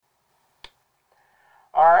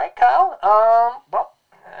All right, Kyle. Well,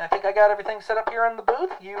 I think I got everything set up here in the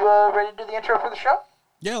booth. You ready to do the intro for the show?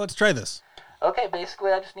 Yeah, let's try this. Okay,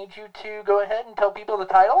 basically, I just need you to go ahead and tell people the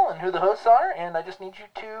title and who the hosts are, and I just need you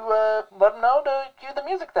to let them know to cue the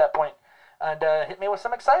music at that point. And hit me with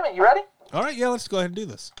some excitement. You ready? All right, yeah, let's go ahead and do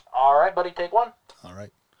this. All right, buddy, take one. All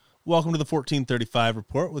right. Welcome to the 1435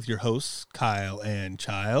 Report with your hosts, Kyle and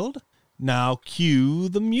Child. Now cue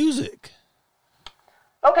the music.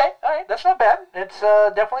 Okay, all right, that's not bad. It's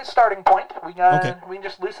definitely a starting point. We can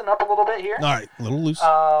just loosen up a little bit here. All right, a little loose. Get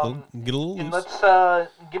a little And loose.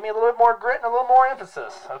 let's give me a little bit more grit and a little more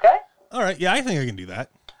emphasis, okay? All right, yeah, I think I can do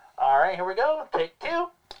that. All right, here we go. Take two.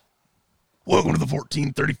 Welcome to the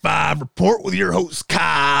 1435 Report with your hosts,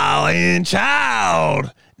 Kyle and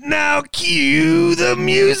Child. Now cue the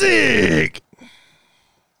music. Is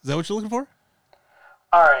that what you're looking for?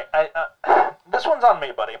 All right, this one's on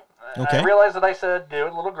me, buddy. Okay. I realize that I said do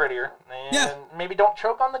it a little grittier, and maybe don't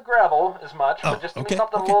choke on the gravel as much, but just give me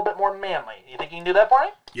something a little bit more manly. You think you can do that for me?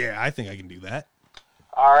 Yeah, I think I can do that.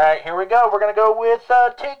 All right, here we go. We're going to go with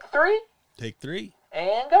take three. Take three.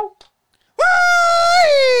 And go.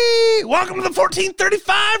 Whee! Welcome to the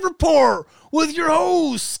 1435 Report with your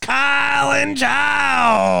hosts, Kyle and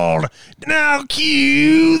Child. Now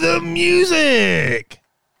cue the music.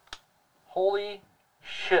 Holy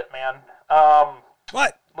shit, man.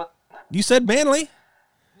 What? You said manly.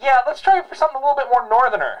 Yeah, let's try for something a little bit more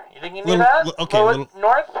northerner. You think you can do that?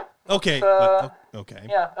 North? Okay. Okay.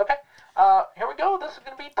 Yeah, okay. Here we go. This is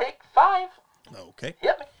going to be take five. Okay.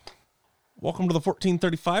 Hit me. Welcome to the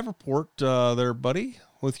 1435 Report, there, buddy,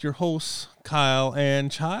 with your hosts, Kyle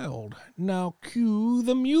and Child. Now cue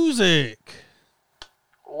the music.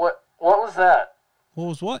 What was that? What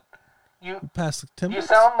was what? You passed the Timbits? You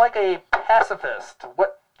sound like a pacifist.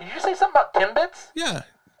 What? Did you say something about Timbits? Yeah.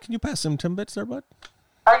 Can you pass some Timbits there, bud?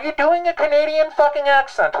 Are you doing a Canadian fucking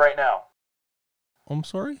accent right now? I'm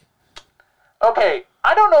sorry? Okay,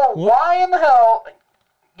 I don't know why in the hell...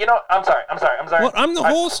 You know, I'm sorry. What? I'm the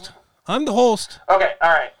host. I'm the host. Okay, all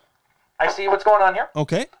right. I see what's going on here.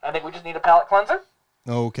 Okay. I think we just need a palate cleanser.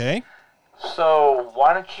 Okay. So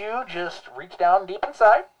why don't you just reach down deep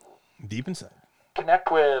inside. Deep inside.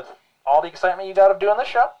 Connect with all the excitement you got of doing this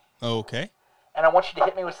show. Okay. And I want you to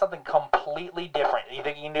hit me with something completely different. You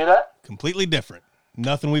think you can do that? Completely different.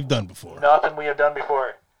 Nothing we've done before. Nothing we have done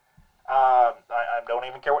before. I don't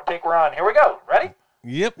even care what take we're on. Here we go. Ready?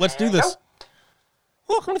 Yep, let's do this. Go.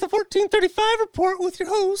 Welcome to the 1435 Report with your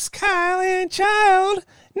hosts, Kyle and Child.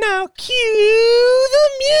 Now cue the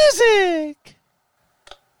music.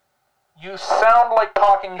 You sound like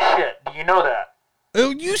talking shit. Do you know that?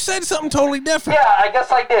 Oh, you said something totally different. Yeah, I guess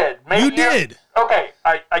I did. Maybe you did. Okay,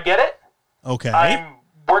 I get it. Okay. I'm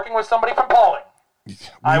working with somebody from Pauling. We've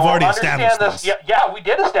already established this. Yeah, we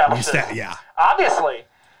did establish this. Yeah. Obviously.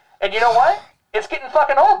 And you know what? It's getting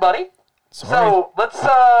fucking old, buddy. Sorry. So, let's,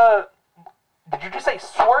 did you just say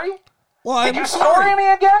sorry? Well, Did you sorry me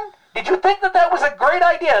again? Did you think that was a great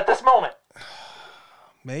idea at this moment?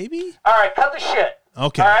 Maybe? All right, cut the shit.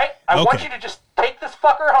 Okay. All right? I want you to just take this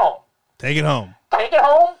fucker home. Take it home. Take it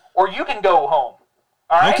home, or you can go home.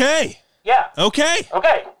 All right? Okay. Yeah. Okay.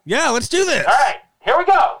 Okay. Yeah, let's do this. All right. Here we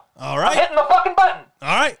go. All right. I'm hitting the fucking button.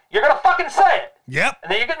 All right. You're going to fucking say it. Yep.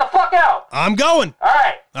 And then you're getting the fuck out. I'm going. All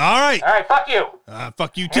right. All right. All right, fuck you.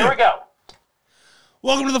 Fuck you, too. Here we go.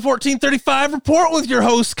 Welcome to the 1435 Report with your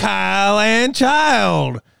hosts, Kyle and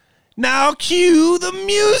Child. Now cue the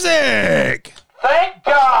music. Thank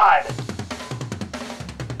God.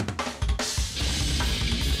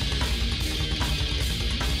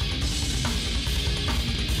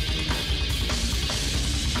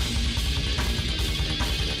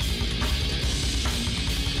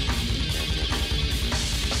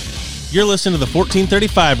 You're listening to the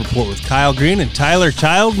 1435 Report with Kyle Green and Tyler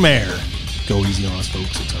Child Mayer. Go easy on us,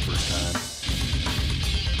 folks. It's our first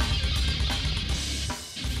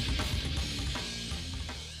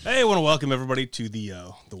time. Hey, I want to welcome everybody to the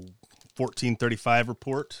 1435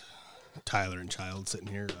 Report. Tyler and Child sitting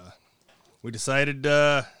here. We decided,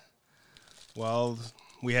 well,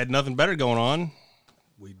 we had nothing better going on.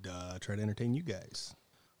 We'd try to entertain you guys.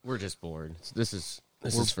 We're just bored. This is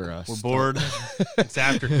for us. We're bored. It's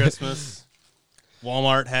after Christmas.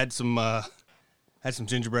 Walmart had some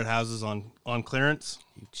gingerbread houses on clearance.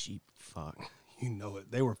 You cheap fuck. You know it.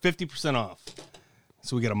 They were 50% off.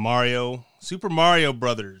 So we got a Super Mario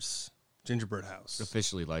Brothers gingerbread house.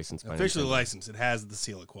 Officially licensed. Officially licensed. It has the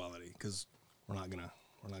seal of quality because we're not gonna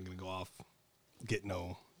go off get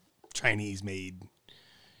no Chinese made.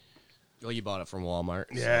 Well, you bought it from Walmart.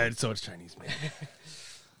 Yeah, so it's Chinese made.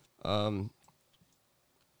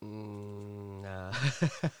 Nah.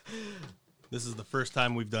 This is the first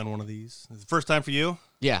time we've done one of these. It's the first time for you.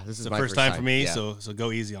 Yeah, this is It's the my first time for me, Yeah. so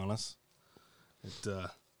go easy on us.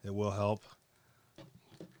 It will help.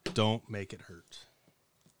 Don't make it hurt.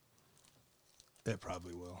 It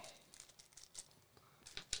probably will.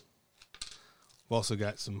 We've also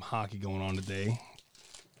got some hockey going on today.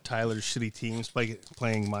 Tyler's shitty team's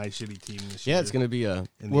playing my shitty team this year. Yeah, it's gonna be a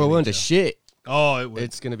In the whirlwind of NHL. shit. Oh, it would.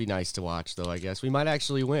 It's gonna be nice to watch, though. I guess we might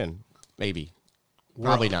actually win. Maybe.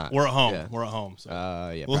 Probably not. We're at home. Yeah. We're at home. So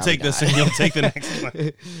Yeah, we'll probably take this, not. and you'll take the next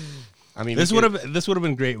one. I mean, This would have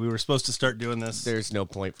been great. We were supposed to start doing this. There's no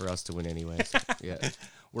point for us to win anyways. Yeah.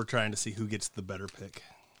 We're trying to see who gets the better pick.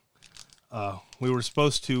 We were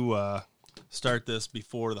supposed to start this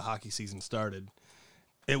before the hockey season started.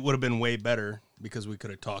 It would have been way better because we could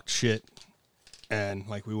have talked shit and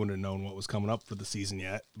like we wouldn't have known what was coming up for the season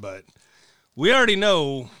yet. But we already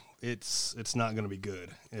know it's not going to be good.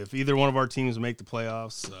 If either one of our teams make the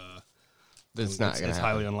playoffs, It's not gonna it's happen.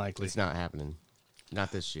 highly unlikely. It's not happening.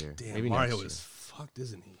 Not this year. Damn, Maybe Mario next year. is fucked,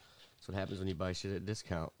 isn't he? That's what happens when you buy shit at a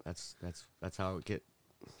discount. That's how it get.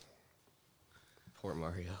 Poor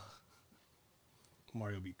Mario.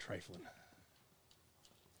 Mario be trifling.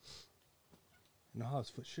 You know how his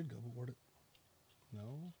foot should go, but where'd it?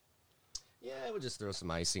 No. Yeah, we'll just throw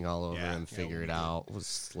some icing all over Yeah, him, yeah, figure we'll it be out. We'll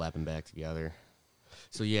slap him back together.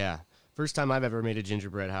 So yeah, first time I've ever made a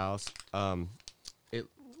gingerbread house. It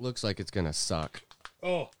looks like it's gonna suck.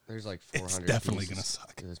 Oh, There's like It's 400. definitely pieces gonna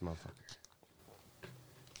suck. to this motherfucker.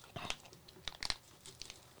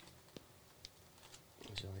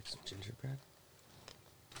 Would you like some gingerbread?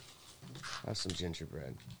 Have some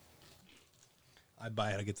gingerbread. I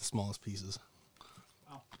buy it. I get the smallest pieces.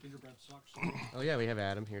 Oh, gingerbread sucks. Oh yeah, we have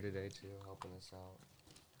Adam here today too, helping us out.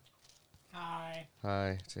 Hi.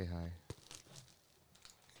 Hi, say hi.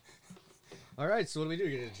 All right, so what do we do?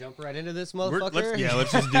 You're gonna jump right into this motherfucker?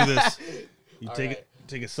 Let's just do this. You All take right. it,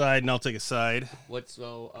 take a side, and I'll take a side. Let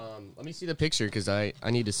me see the picture because I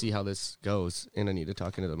need to see how this goes, and I need to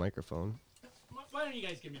talk into the microphone. Why don't you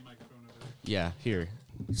guys give me a microphone over there? Yeah, here.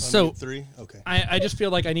 So Unmute 3. Okay. I just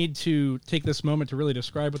feel like I need to take this moment to really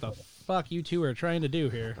describe what the fuck you two are trying to do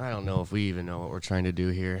here. I don't know if we even know what we're trying to do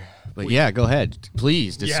here, but yeah, go ahead.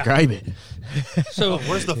 Please describe it. So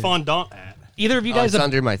Where's the fondant at? either of you Oh, guys it's have,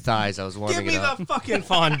 under my thighs. I was warming Give me it up. the fucking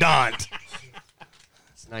fondant.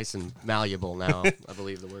 It's nice and malleable now. I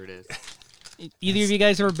believe the word is. either of you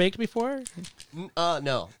guys ever baked before?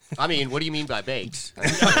 No. I mean, what do you mean by baked?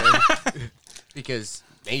 Because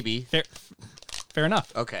maybe. Fair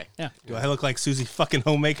enough. Okay. Yeah, Do I look like Susie fucking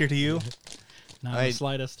homemaker to you? not I- the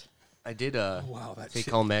slightest. I did Wow, that take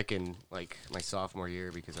shit. home ec in like my sophomore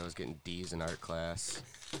year because I was getting D's in art class.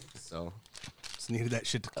 So Just needed that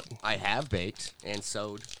shit to. I have baked and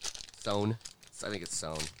sewed. Sewn. I think it's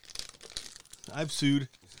sewn. I've sued.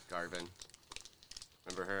 Garvin.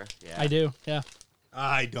 Remember her? Yeah. I do. Yeah.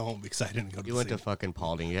 I don't because I didn't go to You the went to same- fucking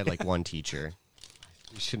Paulding. You had like one teacher.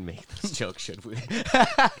 We shouldn't make this joke, should we?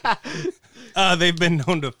 They've been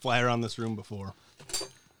known to fly around this room before.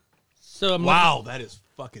 So I'm Wow, that is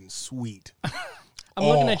fucking sweet. I'm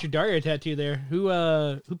looking Oh. at your Daria tattoo there. Who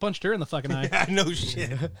punched her in the fucking eye? Yeah, no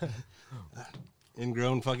shit.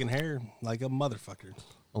 Ingrown fucking hair like a motherfucker.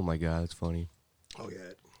 Oh my god, that's funny. Oh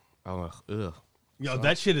yeah. Oh, ugh. Yo,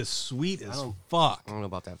 that shit is sweet as don't- fuck. I don't know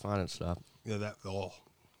about that fondant stuff. Yeah, that. Oh,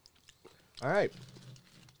 All right.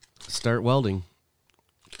 Start welding.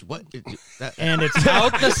 What? That, And it's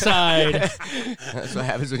out the side. that's what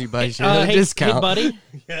happens when you buy shit at a Hey, discount. hey, buddy.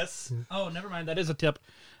 yes. Oh, never mind. That is a tip.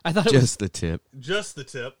 I thought it was. Just the tip. Just the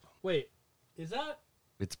tip. Wait, is that?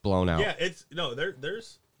 It's blown out. Yeah, it's no.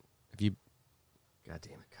 There's. If you. God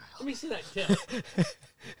damn it, Kyle. Let me see that tip.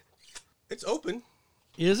 It's open.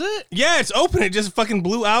 Is it? Yeah, it's open. It just fucking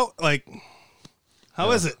blew out. Like,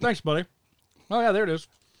 how is it? Thanks, buddy. Oh yeah, there it is.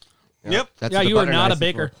 Yep. That's Yeah, what the you are butter not a knives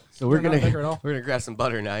baker. for. So we're You're not gonna a baker at all. we're gonna grab some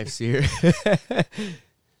butter knives here.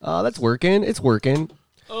 Oh, that's working. It's working.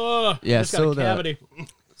 Oh, Yeah, it's got so a the- cavity.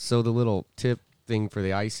 So the little tip thing for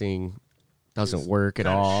the icing doesn't work at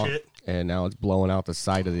kinda all, shit. and now it's blowing out the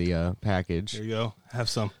side of the package. There you go. Have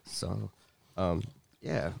some. So,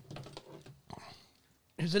 yeah,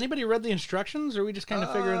 Has anybody read the instructions, or are we just kind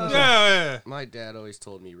of figuring this out? Yeah. my dad always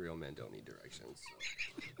told me real men don't need directions.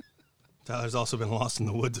 So. Tyler's also been lost in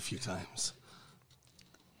the woods a few times.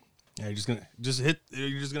 Yeah, you're just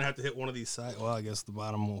gonna have to hit one of these sides. Well, I guess the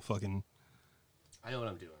bottom will fucking. I know what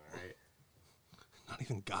I'm doing. All right, Not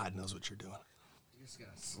even God knows what you're doing. you just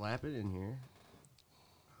gotta slap it in here.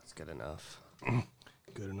 That's good enough.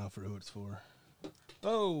 Good enough for who it's for.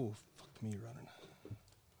 Oh, fuck me running.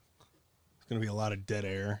 It's gonna be a lot of dead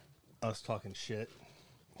air. Us talking shit.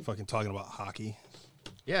 Fucking talking about hockey.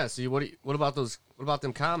 Yeah. See, what about those? What about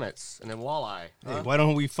them comets and then walleye? Hey, Huh? why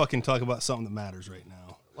don't we fucking talk about something that matters right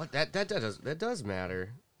now? What that does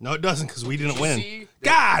matter. No, it doesn't, because we didn't Did you win. see that-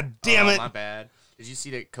 God damn Oh, it! my bad. Did you see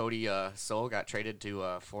that Cody Soul got traded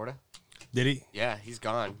to Florida? Did he? Yeah, he's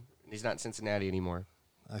gone. He's not in Cincinnati anymore.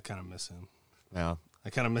 I kind of miss him. Well, I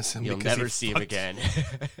kind of miss him. you'll because never see him again.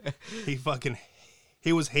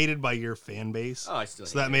 He was hated by your fan base. Oh, I still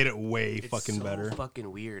so hate that him. made it way It's fucking so better.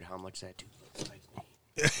 fucking weird how much that dude looks like me.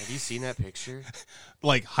 Have you seen that picture?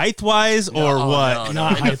 Like height wise or No, what? no,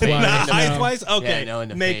 Not in the height-wise, face. Not no. height wise. Okay, Yeah, no, in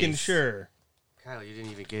the making face. sure. Kyle, you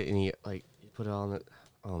didn't even get any. Like, you put it on the.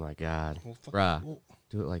 Oh my god, Well, fuck- bruh, well-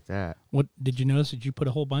 do it like that. What did you notice? Did you put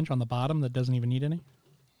a whole bunch on the bottom that doesn't even need any?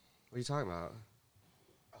 What are you talking about?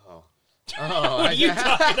 Oh,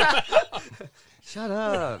 Shut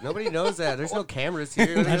up! Nobody knows that. There's no cameras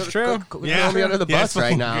here. That's true. Yeah. Throw me under the Yeah, bus it's right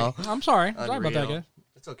fucking now. I'm sorry. Sorry about that, Unreal. guy.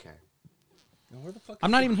 It's okay. Where the fuck?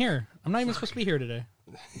 I'm not even here. I'm not even supposed to be here today.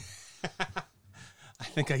 I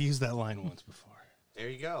think I used that line once before. There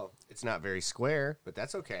you go. It's not very square, but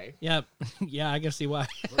that's okay. Yeah, yeah, I can see why.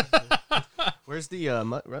 Where's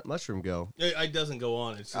the mushroom go? It doesn't go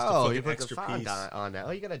on. It's just a Oh, fucking you put extra the piece. fondant on that.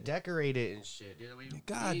 Oh, you gotta decorate it and shit. Yeah,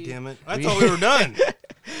 God we- damn it! I we- thought we were done.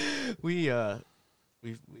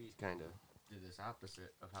 We kind of did this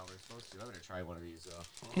opposite of how we're supposed to. I'm gonna try one of these.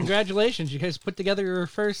 Congratulations, you guys put together your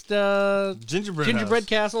first Gingerbread gingerbread house.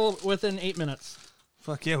 castle within 8 minutes.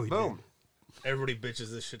 Fuck yeah, we Boom. did. Everybody bitches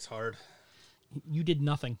this shit's hard. You did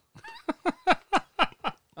nothing.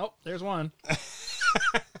 Oh, there's one.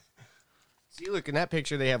 See, look in that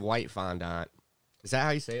picture. They have white fondant. Is that how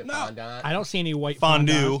you say it? No. Fondant. I don't see any white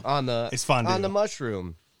Fondue. fondant. On the It's fondue. on the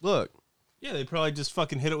mushroom. Look, Yeah, they probably just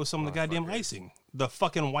fucking hit it with some of the goddamn Motherfucker. icing. The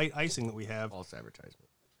fucking white icing that we have. false advertisement.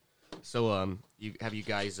 So, you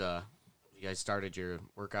guys started your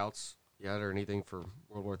workouts yet, or anything for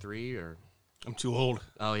World War III, or? I'm too old.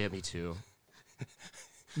 Oh yeah, me too.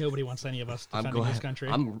 Nobody wants any of us I'm defending going. this country.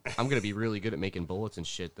 I'm gonna be really good at making bullets and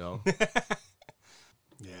shit, though.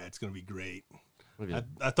 Yeah, it's gonna be great. Maybe-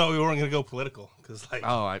 I thought we weren't gonna go political because like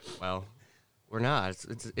well, we're not.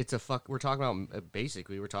 It's a fuck. We're talking about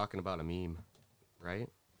basically. We're talking about a meme, right?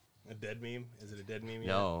 a dead meme. Is it a dead meme? Yet?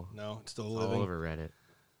 No. no, it's still All living. over Reddit.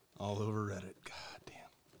 All over Reddit. God damn.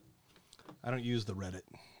 I don't use the Reddit.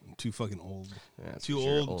 I'm too fucking old. Yeah, that's Too for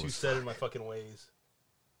sure. old. Old Too as set in my fucking ways.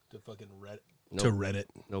 To fucking Reddit. Nope. To Reddit.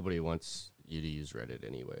 Nobody wants you to use Reddit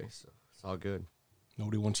anyway, so it's all good.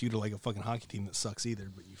 Nobody wants you to like a fucking hockey team that sucks either,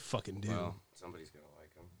 but you fucking do. Well, somebody's gonna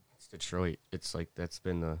like them. It's Detroit. It's like that's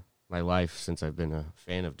been my life since I've been a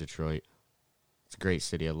fan of Detroit. It's a great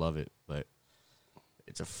city. I love it, but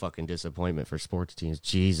it's a fucking disappointment for sports teams.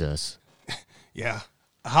 Jesus. Yeah.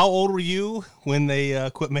 How old were you when they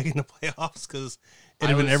quit making the playoffs? Because it I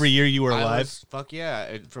had been was- every year you were I alive. was- fuck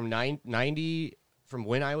yeah! From 90, from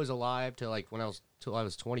when I was alive to like till I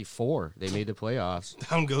was 24, they made the playoffs,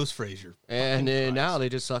 Down goes Frazier. and then now they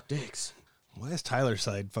just suck dicks. Why is Tyler's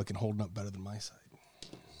side fucking holding up better than my side?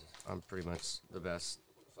 I'm pretty much the best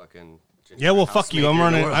fucking. Yeah, well, house fuck you. maker I'm in the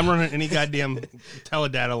running. world. I'm running any goddamn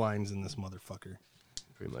teledata lines in this motherfucker.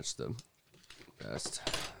 Pretty much the best.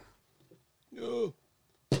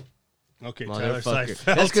 Okay, Tyler's side Motherfucker.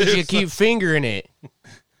 fell That's because too, you so keep fingering it.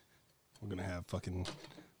 We're gonna have fucking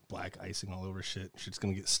black icing all over shit. Shit's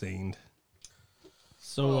gonna get stained.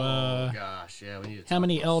 So, Oh gosh, yeah. We need to how talk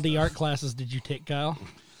many about LD stuff. art classes did you take, Kyle?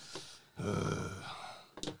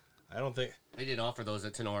 I don't think. They didn't offer those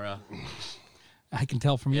at Tenora. I can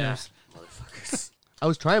tell from Yeah, yours. motherfuckers. I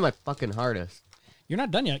was trying my fucking hardest. You're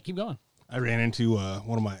not done yet. Keep going. I ran into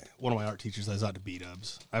one of my art teachers. I was out to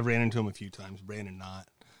B-dubs. I ran into him a few times. Brandon Knott.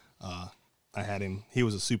 I had him. He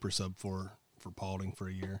was a super sub for Paulding for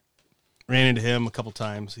a year. Ran into him a couple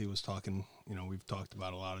times. He was talking. You know, we've talked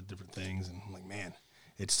about a lot of different things, and I'm like, man,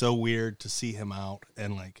 it's so weird to see him out.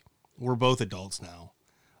 And like, we're both adults now.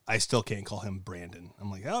 I still can't call him Brandon. I'm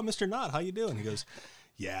like, oh, Mr. Knott, how you doing? He goes,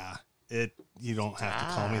 yeah. You don't have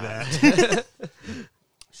to call me that.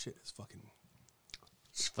 Shit is fucking.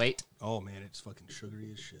 Slate. Oh man, it's fucking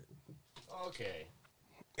sugary as shit. Okay.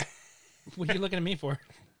 What are you looking at me for?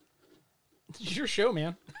 It's your show,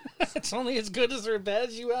 man. It's only as good as or bad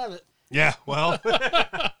as you have it. Yeah, well,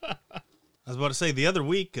 I was about to say the other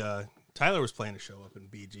week, Tyler was playing a show up in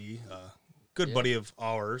BG. Good Yeah. buddy of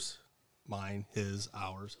ours, mine, his,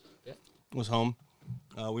 ours, Yeah. was home.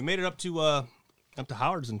 We made it up to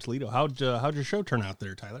Howard's in Toledo. How'd your show turn out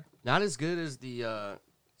there, Tyler? Not as good as the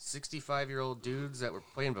 65-year-old dudes that were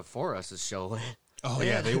playing before us this show. Oh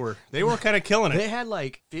yeah, they were kind of killing They it. had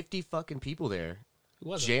like 50 fucking people there Who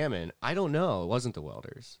was it? jamming. I don't know. It wasn't the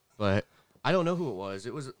Welders, but I don't know who it was.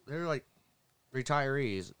 They were like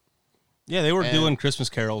retirees. Yeah, they were And, doing Christmas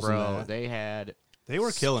carols. Bro, and they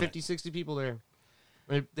were killing 50, 60 people there.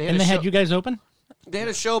 They And they had you guys open? They had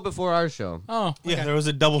a show before our show. Oh, okay. Yeah, there was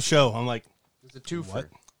a double show. I'm like, It was a twofer. What?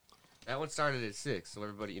 That one started at 6, so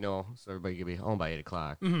everybody, could be home by 8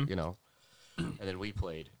 o'clock, and then we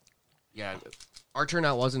played. Yeah, our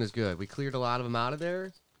turnout wasn't as good. We cleared a lot of them out of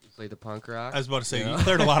there. We played the punk rock. I was about to say, you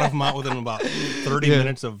cleared a lot of them out within about 30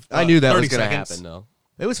 minutes of. I knew that 30 was going to seconds. happen, though.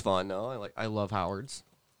 It was fun, though. I love Howard's.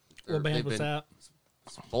 What band They've was been- that?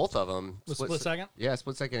 Both of them. Was Split Second? Yeah,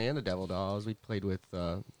 Split Second and the Devil Dolls. We played with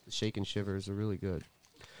the Shake and Shivers. They're really good.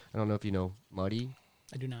 I don't know if you know Muddy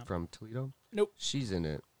I do not. from Toledo. Nope. She's in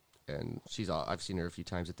it, and I've seen her a few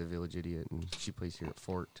times at the Village Idiot, and she plays here at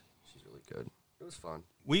Fort. She's really good. It was fun.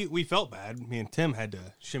 We felt bad. Me and Tim had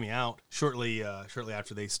to shimmy out shortly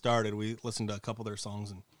after they started. We listened to a couple of their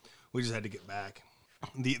songs, and we just had to get back.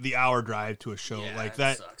 The hour drive to a show Yeah, like it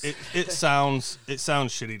that, sucks. it sounds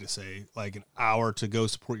shitty to say, like an hour to go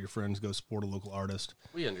support your friends, go support a local artist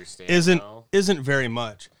We understand. isn't very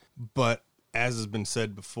much. But as has been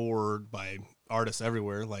said before by artists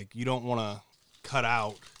everywhere, like you don't want to cut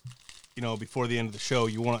out, before the end of the show.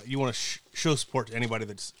 You want to show support to anybody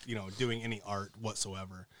that's doing any art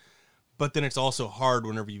whatsoever. But then it's also hard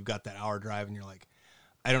whenever you've got that hour drive and you're like,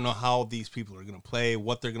 I don't know how these people are going to play,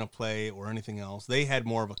 what they're going to play, or anything else. They had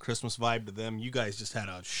more of a Christmas vibe to them. You guys just had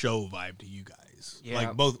a show vibe to you guys. Yeah,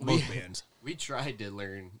 like both bands. We tried to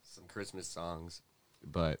learn some Christmas songs,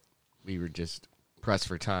 but we were just pressed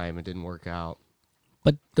for time. It didn't work out.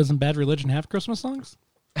 But doesn't Bad Religion have Christmas songs?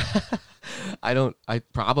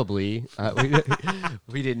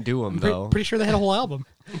 We didn't do them though. Pretty sure they had a whole album.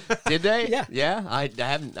 Did they? Yeah. Yeah. I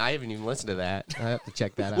haven't even listened to that. I have to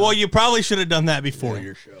check that out. Well, you probably should have done that before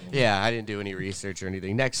your show. yeah, I didn't do any research or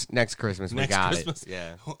anything. Next Christmas we Next got Christmas? it.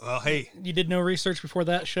 Yeah. Well, hey, You did no research before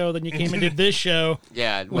that show, then you came and did this show.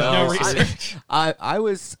 Yeah. no Well, research. I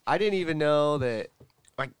didn't even know that.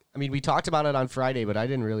 We talked about it on Friday, but I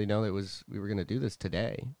didn't really know that we were going to do this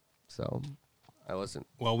today. So I wasn't.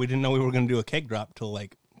 well, we didn't know we were going to do a keg drop till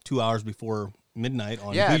like 2 hours before midnight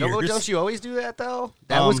on Yeah, New Year's. don't you always do that though?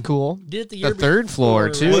 That was cool. Did it the year third floor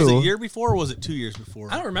before, too. right? Was it a year before or was it 2 years before?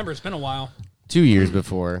 I don't remember. It's been a while. 2 years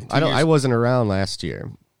before. I years. wasn't around last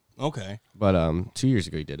year, Okay. but 2 years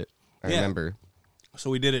ago you did it. I Yeah. remember. So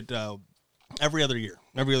we did it every other year.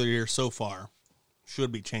 Every other year so far.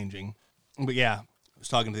 Should be changing. But yeah, I was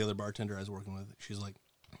talking to the other bartender I was working with. She's like,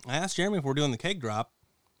 I asked Jeremy if we're doing the keg drop,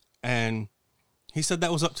 and he said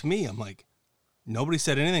that was up to me. I'm like, nobody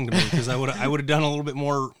said anything to me because I would have done a little bit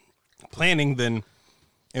more planning than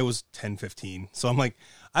it was 10:15. So I'm like,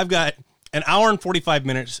 I've got an hour and 45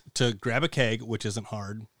 minutes to grab a keg, which isn't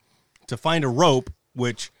hard, to find a rope,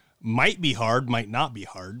 which might be hard, might not be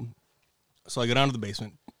hard. So I go down to the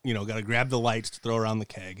basement, got to grab the lights to throw around the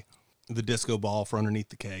keg, the disco ball for underneath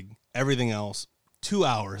the keg, everything else. 2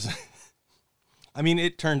 hours. I mean,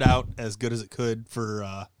 it turned out as good as it could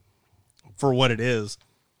for what it is.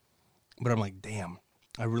 But I'm like, damn,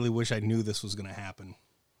 I really wish I knew this was going to happen.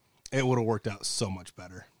 It would have worked out so much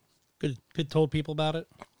better. Could told people about it.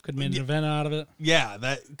 Could made an event out of it. Yeah,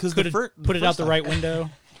 that because Could have put it out the right window.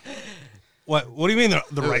 What do you mean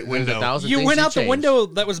the right There's window? 1,000 You things went out the changed. window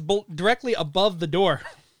that was directly above the door.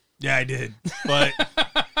 Yeah, I did, but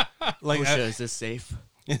like, OSHA, is this safe?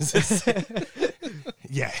 is this,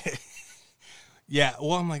 yeah, yeah.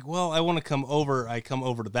 Well, I'm like, I want to come over. I come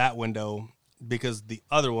over to that window because the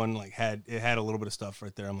other one had a little bit of stuff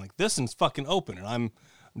right there. I'm like, this one's fucking open, and I'm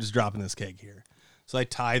just dropping this keg here. So I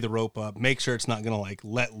tie the rope up, make sure it's not gonna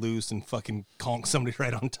let loose and fucking conk somebody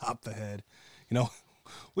right on top of the head.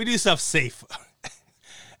 We do stuff safe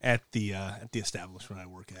at the establishment I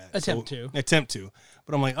work at. Attempt to.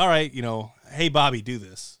 But I'm like, all right, hey Bobby, do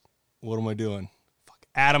this. What am I doing? Fuck,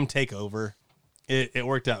 Adam, take over. It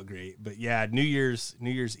worked out great. But yeah, New Year's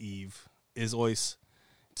Eve is always,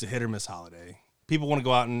 it's a hit or miss holiday. People want to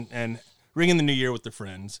go out and ring in the new year with their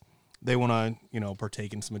friends. They want to,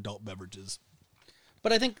 partake in some adult beverages.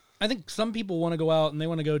 But I think some people want to go out and they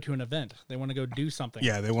want to go to an event. They want to go do something.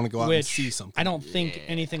 Yeah, they want to go out and Which see something. I don't think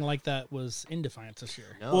anything like that was in Defiance this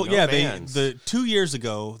year. No, Well, no yeah, bands. the 2 years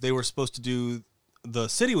ago they were supposed to do, the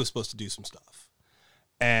city was supposed to do some stuff,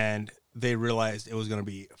 and they realized it was going to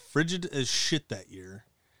be frigid as shit that year,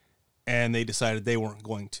 and they decided they weren't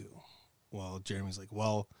going to. Well, Jeremy's like,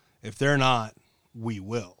 well, if they're not, we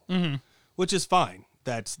will, which is fine.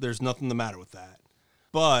 There's nothing the matter with that,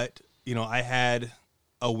 but I had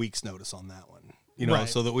a week's notice on that one, Right.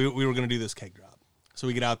 so that we were going to do this keg drop. So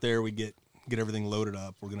we get out there, we get everything loaded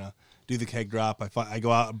up. We're going to do the keg drop. I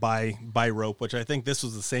go out and buy rope, which I think this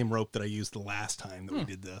was the same rope that I used the last time that we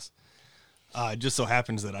did this. It just so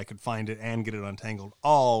happens that I could find it and get it untangled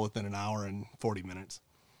all within an hour and 40 minutes.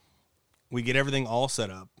 We get everything all set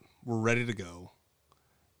up. We're ready to go.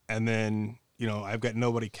 And then, I've got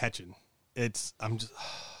nobody catching. I'm just,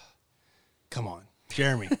 come on,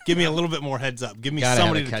 Jeremy, give me a little bit more heads up. Give me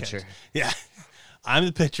somebody to catch. Yeah. I'm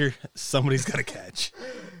the pitcher. Somebody's got to catch.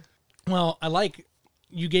 Well, I like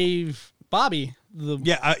you gave Bobby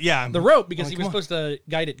the rope because he was supposed to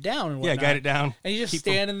guide it down and whatnot. Yeah, guide it down. And he's just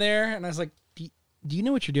standing there, and I was like, do you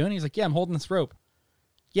know what you're doing? He's like, yeah, I'm holding this rope.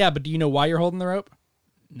 Yeah, but do you know why you're holding the rope?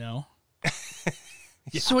 No.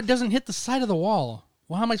 Yeah. So it doesn't hit the side of the wall.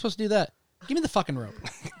 Well, how am I supposed to do that? Give me the fucking rope.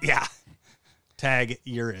 Yeah. Tag,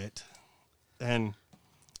 you're it. And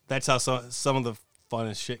that's how some of the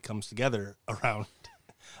funnest shit comes together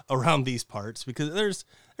around these parts, because there's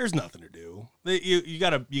nothing to do. You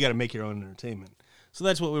gotta make your own entertainment. So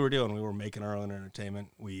that's what we were doing. We were making our own entertainment.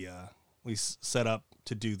 We set up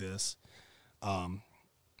to do this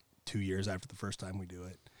 2 years after the first time we do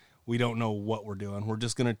it. We don't know what we're doing. We're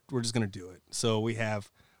just gonna do it. So we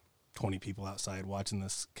have 20 people outside watching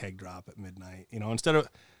this keg drop at midnight. Instead of,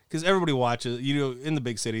 because everybody watches. In the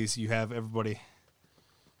big cities, you have everybody.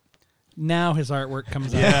 Now his artwork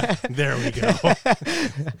comes out. Yeah, there we go.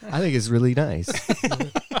 I think it's really nice.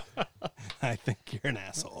 I think you're an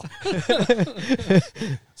asshole.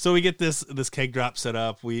 So we get this keg drop set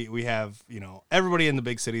up. We have, everybody in the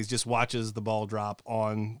big cities just watches the ball drop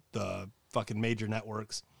on the fucking major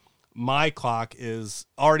networks. My clock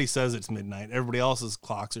already says it's midnight. Everybody else's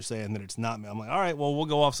clocks are saying that it's not. I'm like, all right, well, we'll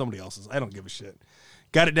go off somebody else's. I don't give a shit.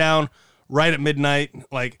 Got it down right at midnight.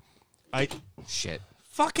 Shit.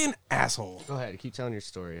 Fucking asshole. Go ahead. Keep telling your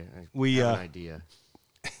story. I have an idea.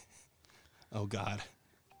 Oh, God.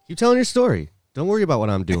 Keep telling your story. Don't worry about what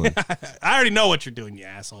I'm doing. I already know what you're doing, you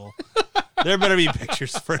asshole. There better be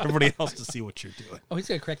pictures for everybody else to see what you're doing. Oh, he's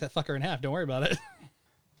going to crack that fucker in half. Don't worry about it.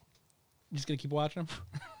 You just going to keep watching him?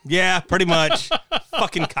 Yeah, pretty much.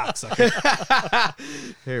 Fucking cocksucker.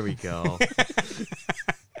 There we go.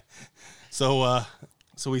 So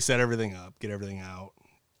we set everything up, get everything out,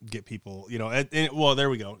 get people, there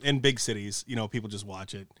we go. In big cities, people just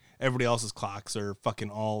watch it. Everybody else's clocks are fucking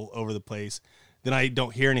all over the place. Then I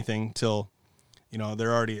don't hear anything till,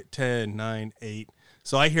 they're already at 10, 9, 8.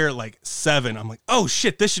 So I hear it like 7. I'm like, oh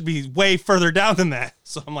shit, this should be way further down than that.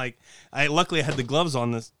 So I'm like, luckily I had the gloves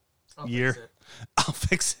on this year. I'll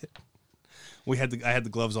fix it. I had the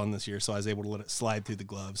gloves on this year, so I was able to let it slide through the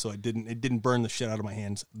gloves. So it didn't burn the shit out of my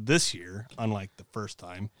hands this year, unlike the first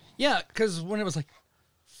time. Yeah, because when it was like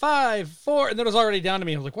 5, 4, and then it was already down to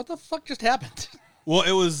me, I was like, what the fuck just happened? Well,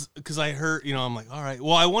 it was because I heard, I'm like, all right.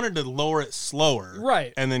 Well, I wanted to lower it slower.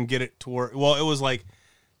 Right. And then get it to where, it was like,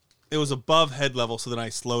 it was above head level, so then I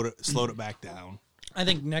slowed it back down. I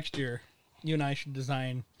think next year, you and I should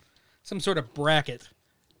design some sort of bracket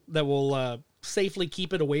that will safely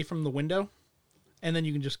keep it away from the window, and then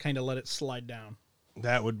you can just kind of let it slide down.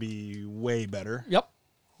 That would be way better. Yep.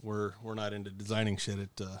 We're not into designing shit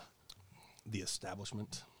at the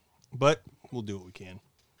establishment, but we'll do what we can.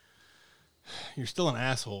 You're still an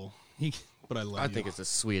asshole, but I love you. I think it's a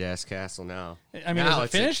sweet ass castle now. I mean, is it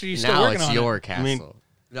finished? Or are you still working on it? Now it's your castle.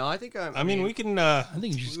 No, I think we can. I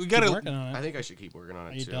think you should keep working on it. I think I should keep working on it.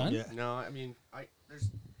 Are you too. done? Yeah. No, I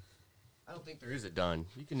don't think there is a done.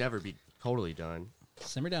 You can never be totally done.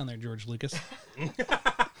 Simmer down there, George Lucas.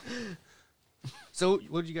 So,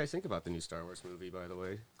 what did you guys think about the new Star Wars movie? By the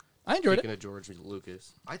way, I enjoyed Speaking it. of George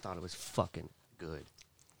Lucas, I thought it was fucking good.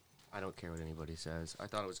 I don't care what anybody says. I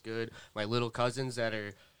thought it was good. My little cousins that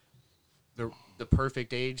are the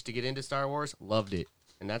perfect age to get into Star Wars loved it,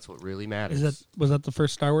 and that's what really matters. Was that the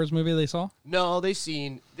first Star Wars movie they saw? No, they've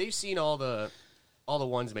seen all the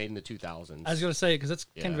ones made in the 2000s. I was gonna say because that's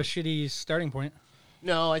kind of a shitty starting point.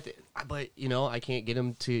 No, but I can't get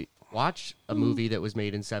them to watch a movie that was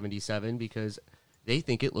made in 77 because they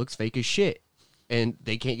think it looks fake as shit, and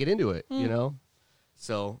they can't get into it.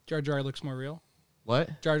 So Jar Jar looks more real.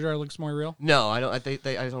 What? Jar Jar looks more real. No, I don't.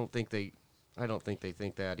 I don't think they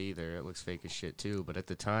think that either. It looks fake as shit too. But at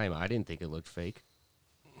the time, I didn't think it looked fake.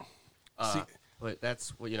 But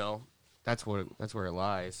that's what That's where it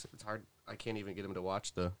lies. It's hard. I can't even get them to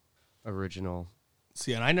watch the original.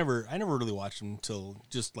 See, and I never really watched them until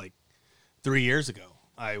just like 3 years ago.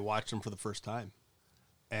 I watched them for the first time,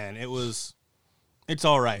 and it's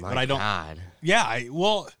all right. But I don't. God. Yeah,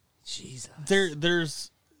 Jesus.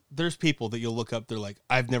 There's people that you'll look up. They're like,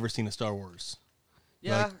 I've never seen a Star Wars.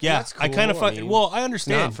 Yeah, like, yeah. that's cool. I kind of I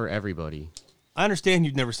understand. Not for everybody. I understand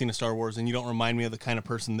you've never seen a Star Wars, and you don't remind me of the kind of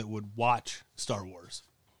person that would watch Star Wars.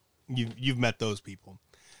 You've met those people.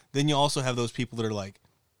 Then you also have those people that are like,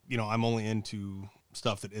 I'm only into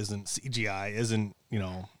stuff that isn't CGI, isn't,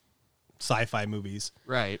 sci-fi movies.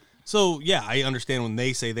 Right. So, yeah, I understand when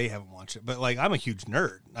they say they haven't watched it. But, like, I'm a huge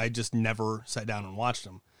nerd. I just never sat down and watched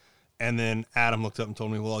them. And then Adam looked up and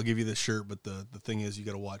told me, well, I'll give you this shirt, but the thing is you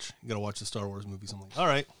got to watch the Star Wars movies. I'm like, all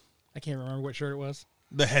right. I can't remember what shirt it was.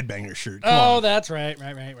 The Headbanger shirt. Come Oh, on. that's right.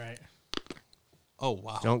 Right. Oh,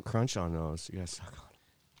 wow. Don't crunch on those. You guys suck on it.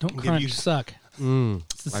 Don't give crunch, you- suck. It's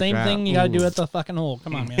the like same that. thing you got to do at the fucking hole.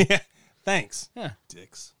 Come on, man. Yeah, thanks. Yeah.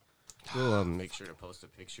 Dicks. We'll make sure to post a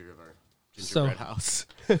picture of our So- gingerbread house.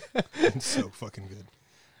 It's so fucking good.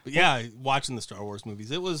 But yeah, watching the Star Wars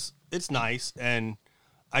movies, it's nice, and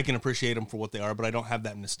I can appreciate them for what they are, but I don't have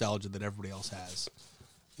that nostalgia that everybody else has.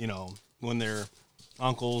 When their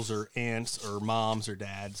uncles or aunts or moms or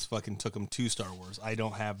dads fucking took them to Star Wars, I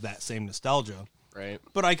don't have that same nostalgia. Right.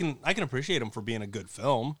 But I can appreciate them for being a good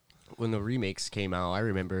film. When the remakes came out, I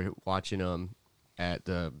remember watching them at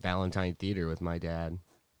the Valentine Theater with my dad.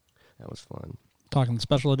 That was fun. Talking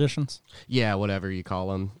special editions. Yeah, whatever you call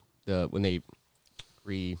them. When they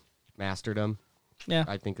remastered them, Yeah.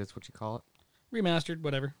 I think that's what you call it. Remastered,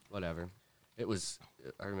 whatever. Whatever. It was.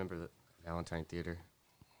 I remember the Valentine Theater.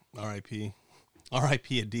 R.I.P.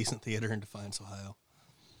 R.I.P. a decent theater in Defiance, Ohio.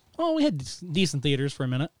 Well, we had decent theaters for a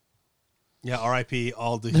minute. Yeah, R.I.P.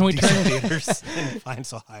 all the Then we decent theaters in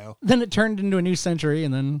Defiance, Ohio. Then it turned into a new century,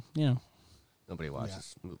 and then, Nobody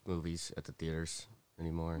watches movies at the theaters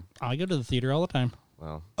anymore. I go to the theater all the time.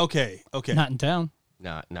 Well, Okay. Not in town.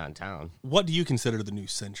 not in town. What do you consider the new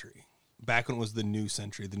century? Back when it was the new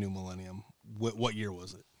century, the new millennium, what year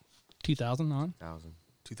was it? 2000 on.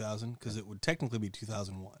 2000? Because it would technically be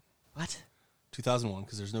 2001. What? 2001,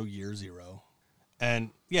 because there's no year zero.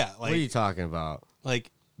 And, yeah, What are you talking about? like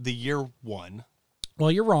the year one.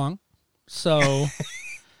 Well, you're wrong. So,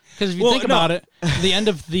 because if you Well, think no. about it, the end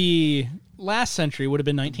of the last century would have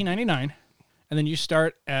been 1999, and then you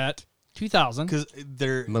start at 2000, Because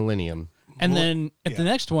they're... Millennium. and then at the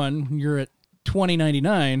next one, you're at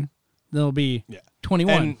 2099, there'll be Yeah.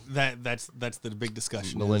 21. And that's the big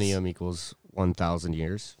discussion. Millennium equals 1,000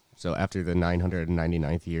 years. So after the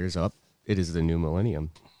 999th years up, it is the new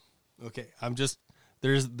millennium. Okay, I'm just...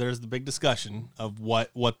 There's the big discussion of when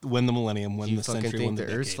the millennium, when Do you the fucking century, think when the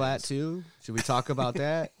the Earth's decade flat is. too? Should we talk about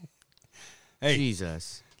that? Hey,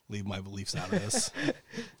 Jesus. leave my beliefs out of this.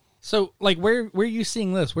 So, like, where are you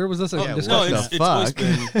seeing this? Where was this a Yeah, discussion? what it's, the it's always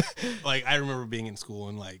fuck? been like I remember being in school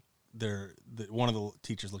and like one of the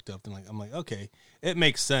teachers looked up and like I'm like, okay, it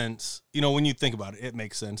makes sense. When you think about it, it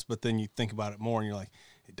makes sense. But then you think about it more and you're like,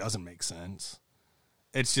 it doesn't make sense.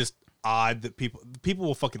 It's just odd that people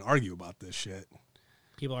will fucking argue about this shit.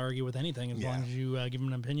 People argue with anything as Yeah. long as you give them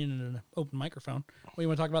an opinion and an open microphone. What do you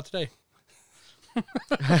want to talk about today?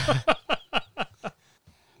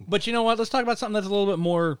 But you know what? Let's talk about something that's a little bit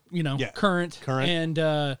more, current. Current.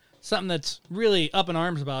 And something that's really up in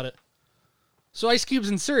arms about it. So Ice Cubes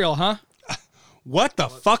and cereal, huh? What the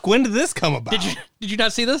fuck? When did this come about? Did you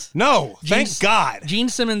not see this? No, thank Gene- God. Gene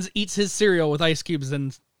Simmons eats his cereal with ice cubes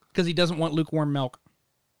and because he doesn't want lukewarm milk.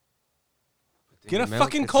 Get a Milk,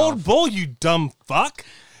 fucking it's cold off. bowl, you dumb fuck.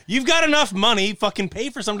 You've got enough money. Fucking pay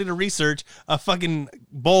for somebody to research a fucking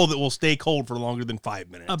bowl that will stay cold for longer than 5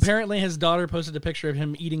 minutes. Apparently, his daughter posted a picture of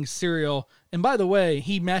him eating cereal. And by the way,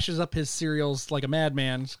 he mashes up his cereals like a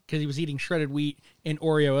madman because he was eating shredded wheat and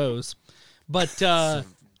Oreo O's. But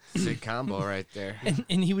Sick combo right there.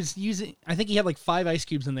 and he was using, I think he had like 5 ice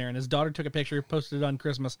cubes in there, and his daughter took a picture, posted it on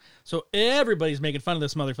Christmas. So everybody's making fun of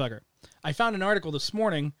this motherfucker. I found an article this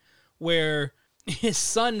morning where his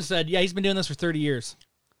son said, yeah, he's been doing this for 30 years.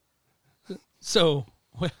 So,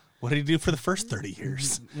 What did he do for the first 30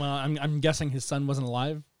 years? well, I'm guessing his son wasn't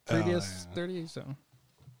alive previous 30, so.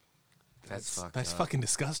 That's fucking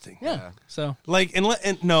disgusting. Yeah. So, Like, and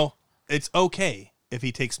no, it's okay if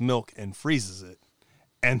he takes milk and freezes it,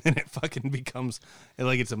 and then it fucking becomes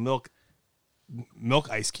like it's a milk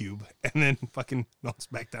ice cube, and then fucking melts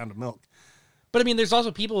back down to milk. but I mean, there's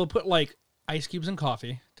also people who put like ice cubes in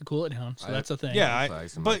coffee to cool it down. So that's a thing. Yeah, put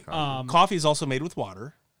ice in my but coffee. coffee is also made with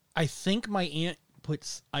water. I think my aunt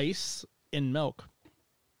puts ice in milk.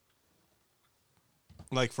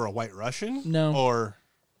 Like for a White Russian? No. Or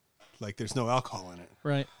like there's no alcohol in it.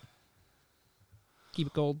 Right. Keep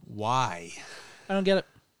it cold. Why? I don't get it.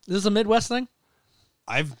 This is a Midwest thing?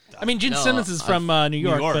 I mean, Gene Simmons is from New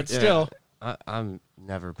York, but Yeah. still. I've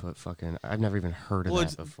never even heard of Well,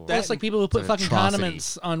 that it's- before. That's like people who put It's an fucking atrocity.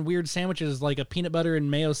 condiments on weird sandwiches, like a peanut butter and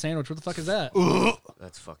mayo sandwich. What the fuck is that?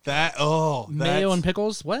 That's fucked up. Mayo Mayo and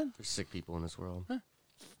pickles? What? There's sick people in this world.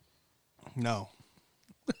 No.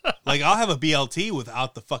 Like I'll have a BLT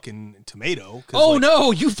without the fucking tomato. 'cause, Oh like,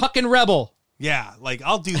 no, you fucking rebel. Yeah, like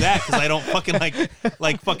I'll do that because I don't fucking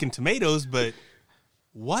like fucking tomatoes. But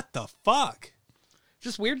what the fuck?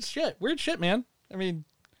 Just weird shit. Weird shit, man. I mean,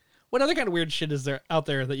 what other kind of weird shit is there out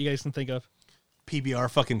there that you guys can think of? PBR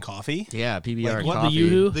fucking coffee. Yeah, PBR Like what? coffee. The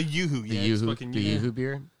Yoo-hoo? The Yoo-hoo. Yeah, it's fucking The Yoo-hoo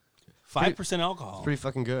beer. 5% alcohol. Pretty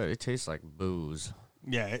fucking good. It tastes like booze.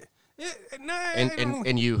 Yeah.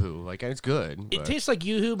 And Yoo-hoo. Like, it's good. It but- tastes like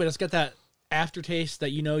Yoo-hoo, but it's got that aftertaste that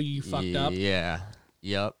you know you fucked up. Yeah.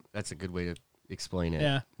 Yep. That's a good way to explain it.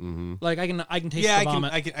 Yeah. Mm-hmm. Like I can taste Yeah, the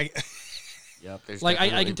vomit. I can. Yep. There's Like I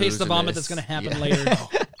definitely can taste booze the in vomit this. that's going to happen Yeah. later.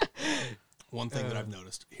 One thing that I've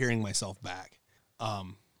noticed, hearing myself back.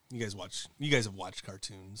 You guys have watched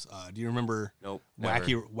cartoons. Do you remember Nope. never.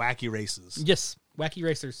 Wacky Races? Yes, Wacky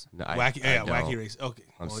Racers. No, Wacky I don't. Wacky Races. Okay.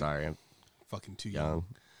 I'm well, sorry. I'm Fucking too young. younger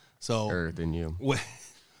So than you.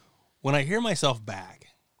 when I hear myself back,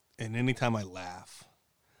 and anytime I laugh,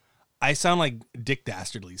 I sound like Dick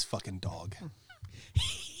Dastardly's fucking dog.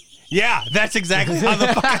 Yeah, that's exactly how the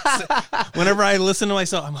fuck I say. Whenever I listen to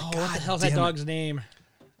myself, I'm like, What God the hell's damn that it." dog's name?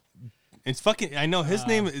 It's fucking. I know his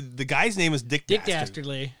name. The guy's name is Dick. Dick Dastardly.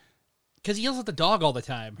 Dastardly. Because he yells at the dog all the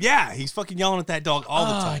time. Yeah, he's fucking yelling at that dog all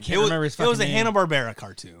the time. I can't it was, remember his It was a fucking name. Hanna-Barbera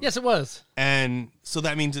cartoon. Yes, it was. And so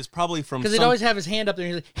that means it's probably from. Because he'd always have his hand up there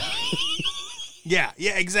and he's like,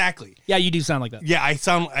 Yeah, exactly. yeah, you do sound like that. Yeah, I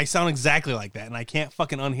sound exactly like that, and I can't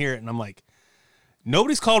fucking unhear it. And I'm like,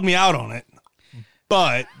 nobody's called me out on it,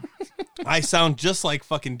 but I sound just like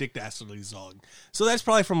fucking Dick Dastardly's dog. So that's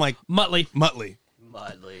probably from like Muttley. Muttley.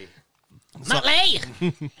 Mudley.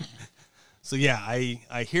 Muttley! So yeah,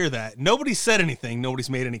 I hear that. Nobody's said anything. Nobody's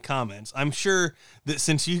made any comments. I'm sure that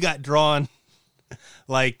since you got drawn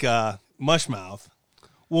like Mushmouth,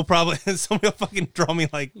 we'll probably somebody will fucking draw me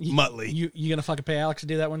like Muttley. You gonna fucking pay Alex to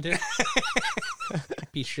do that one too?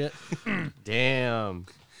 Piece of shit. Damn.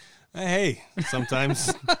 Hey,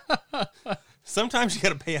 sometimes sometimes you got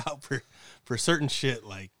to pay out for certain shit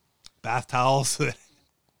like bath towels,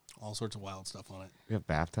 all sorts of wild stuff on it. We have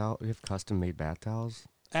bath towel. We have custom made bath towels.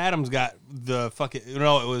 Adam's got the fucking it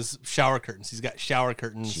was shower curtains. He's got shower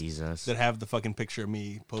curtains Jesus. that have the fucking picture of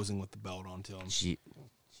me posing with the belt onto them. Was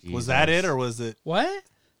Jesus. that it, or was it? What?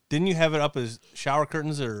 Didn't you have it up as shower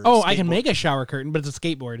curtains or? Oh, I can skateboard? make a shower curtain, but it's a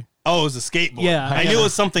skateboard. Oh, it was a skateboard. Yeah, I yeah. knew it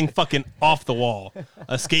was something fucking off the wall.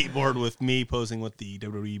 A skateboard with me posing with the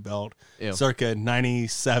WWE belt, Ew. circa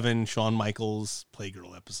 '97 Shawn Michaels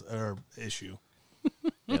Playgirl episode or issue.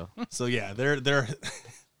 Ew. So yeah,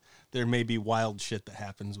 there may be wild shit that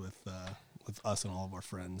happens with us and all of our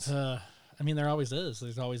friends. I mean, there always is.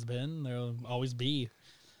 There's always been. There'll always be.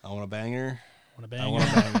 I want a banger. Want a I banger? want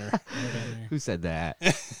a banger. Who said that?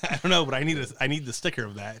 I don't know, but I need the sticker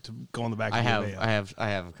of that to go on the back. I of have. the Aveo. I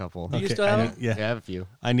have a couple. You still have I them? know- yeah. I have a few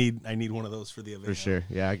I need one of those for the Aveo. for sure.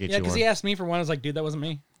 Yeah, I get Yeah, you because one. he asked me for one. I was like, dude, that wasn't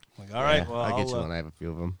me. Like, all right, Yeah, well, I'll get you I'll, one. I have a few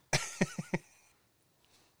of them.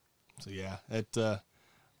 So yeah,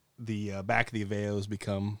 the back of the Aveo has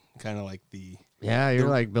become kind of like the. Yeah, you're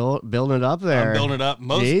like building it up there. I'm building it up.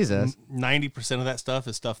 Most Jesus. 90% of that stuff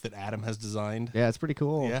is stuff that Adam has designed. Yeah, it's pretty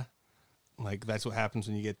cool. Yeah. Like that's what happens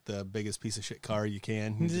when you get the biggest piece of shit car you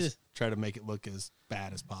can. You just try to make it look as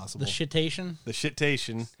bad as possible. The shitation. The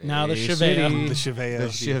shitation. Now the Hey, Chevelle. city. The Chevelle. The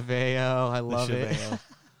Chevelle. I love the it. Chevelle.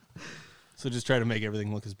 So just try to make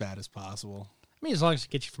everything look as bad as possible. I mean, as long as it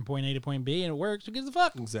gets you from point A to point B and it works, who gives a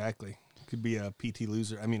fuck? Exactly. Could be a PT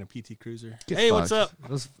loser. I mean a PT cruiser. Get Hey, what's up?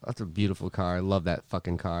 fucked. That's a beautiful car. I love that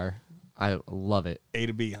fucking car. I love it. A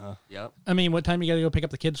to B, huh? Yep. I mean, what time you got to go pick up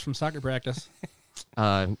the kids from soccer practice?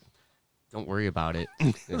 Don't worry about it.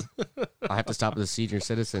 I have to stop at the senior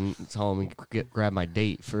citizen's home and grab my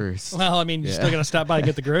date first. Well, I mean, you still Yeah. got to stop by and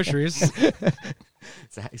get the groceries.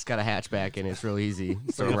 It's got a hatchback and it's real easy.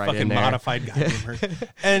 So Like a right fucking in there. modified goddamn her.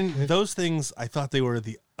 And those things, I thought they were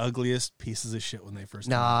the ugliest pieces of shit when they first.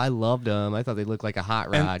 Nah, came out. I loved them. I thought they looked like a hot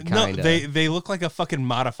And rod, no, kind of. they look like a fucking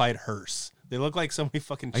modified hearse. They look like somebody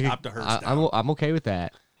fucking chopped a hearse down. I'm okay with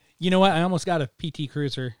that. You know what? I almost got a PT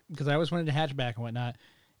Cruiser because I always wanted a hatchback and whatnot,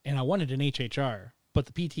 and I wanted an HHR, but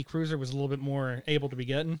the PT Cruiser was a little bit more able to be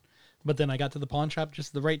getting. But then I got to the pawn shop just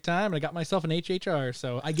at the right time, and I got myself an HHR.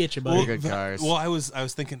 So I get you, buddy. Well, good cars. Well, I was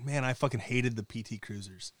thinking, man, I fucking hated the PT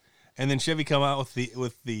Cruisers, and then Chevy come out with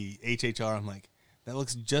the HHR. I'm like, that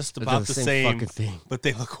looks just They're about the the same same, fucking thing. but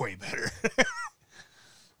they look way better.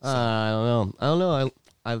 I don't know.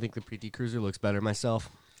 I think the PT Cruiser looks better myself.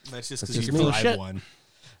 That's just That's because just you me. drive Shit. one.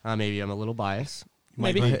 Maybe I'm a little biased.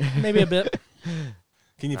 Might maybe, be. maybe a bit.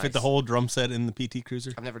 Can you fit Nice. the whole drum set in the PT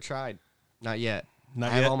Cruiser? I've never tried. Not yet.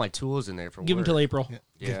 Not I have yet? all my tools in there for Give them work. till April.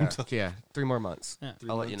 Give Yeah, 'em till- yeah. 3 more months. Yeah.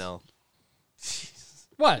 I'll let you know.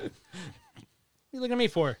 What? What are you looking at me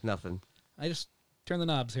for? Nothing. I just turn the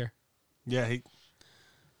knobs here. Yeah, he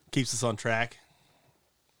keeps us on track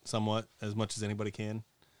somewhat, as much as anybody can.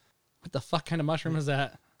 What the fuck kind of mushroom is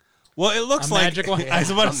that? Well, it looks A like magic one? I was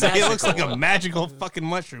about to say it looks like magical a magical fucking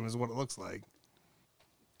mushroom is what it looks like.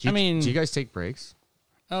 Do you, I mean- do you guys take breaks?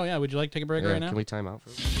 Oh yeah, would you like to take a break Yeah, right now? can we time out for?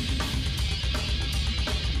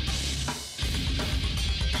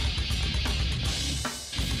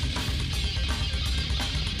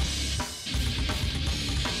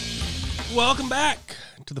 Welcome back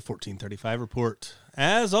to the 1435 Report.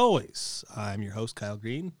 As always, I'm your host, Kyle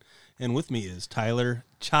Green, and with me is Tyler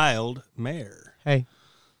Child Mayer. Hey.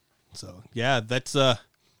 So, yeah, that's,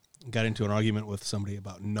 got into an argument with somebody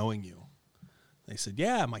about knowing you. They said,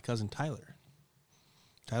 yeah, my cousin Tyler.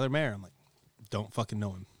 Tyler Mayer. I'm like, don't fucking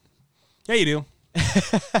know him. Yeah, you do.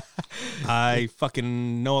 I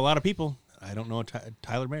fucking know a lot of people. I don't know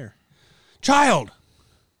Tyler Mayer. Child!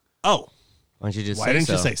 Oh, Why don't you just why say didn't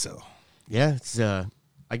so? you say so? Yeah, it's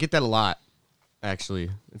I get that a lot. Actually,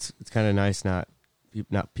 it's kind of nice not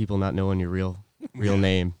people not knowing your real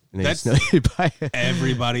name, and they just know you by it.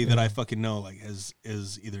 Everybody that I fucking know, like,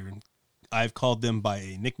 is either I've called them by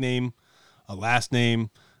a nickname, a last name.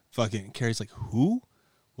 Fucking Carrie's like, who?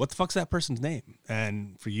 What the fuck's that person's name?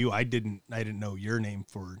 And for you, I didn't know your name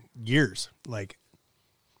for years. Like,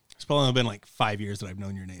 it's probably only been like 5 years that I've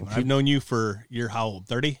known your name. I've known you for, you're how old?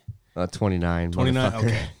 30? 29. 29?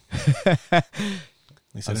 motherfucker. Okay. At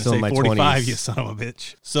least I I'm didn't still in say my 45, 20s. you son of a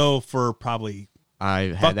bitch. So for probably,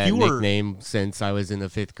 I've Fuck, had that you were- nickname since I was in the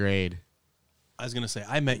 5th grade. I was going to say,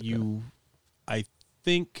 I met you, I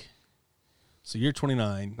think, so you're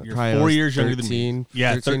 29. You're Probably 4 was years younger than 13, me.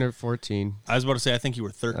 Yeah, 13 or 14. I was about to say, I think you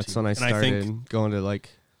were 13. That's when I And started think, going to like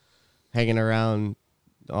hanging around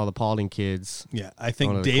all the Paulding kids. yeah, I going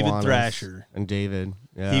think to the David Kiwanis Thrasher, and David.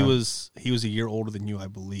 Yeah. he was a year older than you, I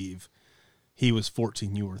believe. He was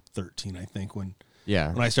 14, you were 13, I think, when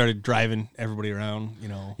Yeah. I started driving everybody around, you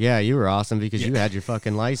know. Yeah, you were awesome because you Yeah. had your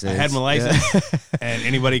fucking license. I had my Yeah. license, and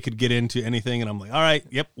anybody could get into anything, and I'm like, all right,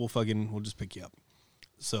 yep, we'll just pick you up.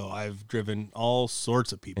 So I've driven all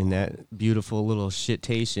sorts of people. In that beautiful little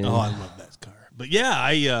shitation. Oh, I love that car. But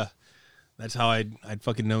yeah, that's how I'd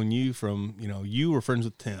fucking known you from, you know, you were friends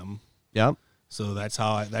with Tim. Yep. So that's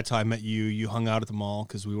how I met you. You hung out at the mall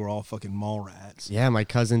because we were all fucking mall rats. Yeah, my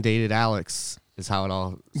cousin dated Alex is how it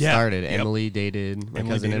all Yeah, started. yep. Emily dated my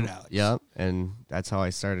Emily cousin. dated Alex. Yep. And that's how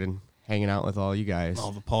I started hanging out with all you guys.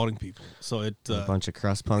 All the Paulding people. So it A bunch of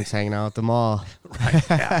crust punks hanging out at the mall. right.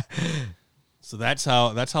 Yeah. So that's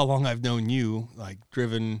how long I've known you, like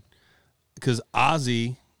driven, because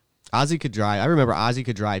Ozzy Could drive. I remember Ozzy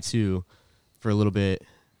could drive too for a little bit.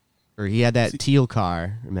 Or he had that teal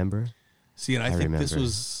car, remember? See, and I think this remember.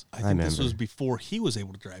 was this remember. was before he was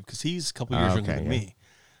able to drive because he's a couple years younger okay, than yeah. me.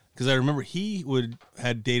 Because I remember he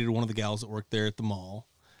had dated one of the gals that worked there at the mall,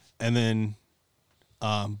 and then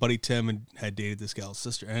Buddy Tim had dated this gal's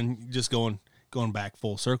sister, and just going back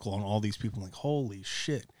full circle on all these people. I'm like, holy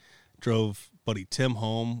shit! Drove Buddy Tim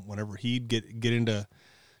home whenever he'd get into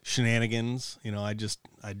shenanigans. You know, I'd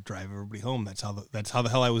drive everybody home. That's how the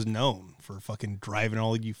hell I was known for fucking driving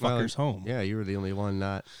all of you fuckers home. Yeah, you were the only one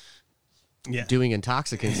not Yeah. doing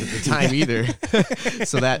intoxicants at the time either.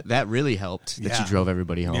 So that really helped that Yeah. you drove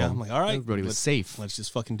everybody home. Yeah, I'm like, all right, Everybody was let's- safe. Let's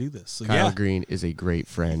just fucking do this. So Kyle yeah, Green is a great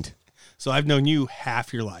friend. so I've known you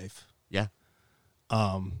half your life. Yeah.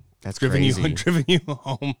 That's Driven crazy. driven you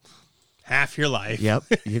home half your life. Yep,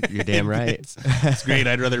 you're damn right. It's great.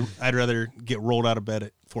 I'd rather get rolled out of bed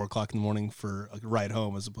at 4 o'clock in the morning for a ride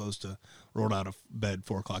home as opposed to rolled out of bed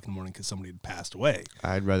 4 o'clock in the morning because somebody had passed away.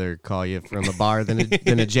 I'd rather call you from a bar than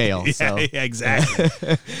a jail. So Yeah, exactly.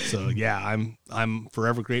 So yeah, I'm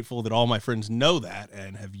forever grateful that all my friends know that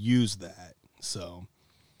and have used that. So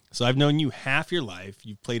I've known you half your life.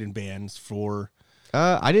 You've played in bands for.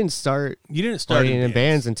 I didn't start You didn't start playing in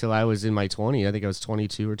bands until I was in my 20s. I think I was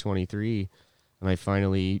 22 or 23, and I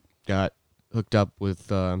finally got hooked up with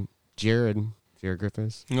Jared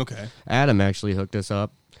Griffiths. Okay. Adam actually hooked us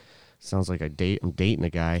up. Sounds like I'm dating a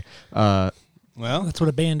guy. Well, That's what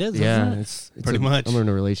a band is, Yeah, isn't it? it's Pretty much. I'm in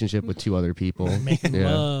a relationship with two other people. Making yeah.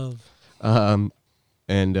 love.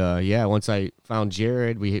 Yeah, once I found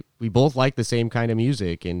Jared, we both liked the same kind of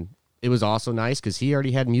music, and it was also nice because he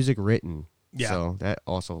already had music written. Yeah. So that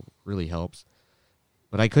also really helps.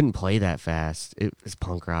 But I couldn't play that fast. It was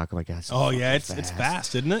punk rock. I'm like, that's so oh yeah, fucking it's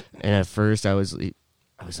fast, isn't it? And at first I was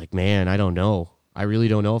like, man, I don't know. I really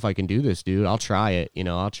don't know if I can do this, dude. I'll try it. You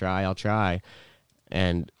know, I'll try.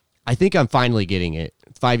 And I think I'm finally getting it.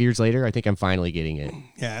 5 years later, I think I'm finally getting it.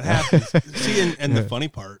 Yeah, it happens. See, and the funny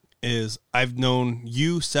part is I've known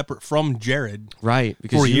you separate from Jared Right.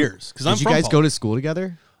 for years because I'm Did you from guys Paul. go to school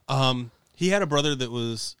together? He had a brother that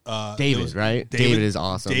was David, right? David is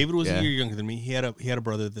awesome. David was Yeah. a year younger than me. He had a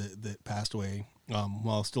brother that passed away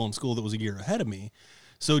while still in school that was a year ahead of me.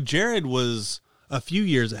 So Jared was a few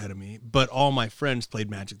years ahead of me, but all my friends played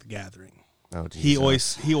Magic the Gathering. Oh, He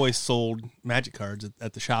Jesus. always sold Magic cards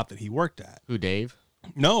at the shop that he worked at. Who, Dave?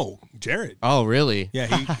 No, Jared. Oh, really? Yeah,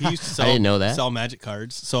 he used to sell. I didn't know that. Sell Magic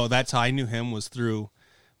cards. So that's how I knew him, was through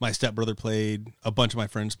my stepbrother played. A bunch of my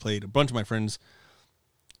friends played. A bunch of my friends,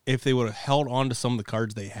 if they would have held on to some of the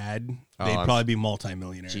cards they had, they'd probably be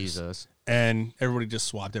multimillionaires. Jesus. And everybody just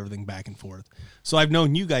swapped everything back and forth. So I've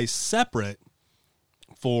known you guys separate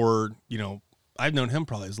for, I've known him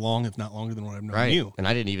probably as long, if not longer, than what I've known Right. you. And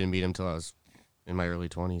I didn't even meet him till I was in my early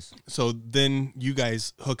 20s. So then you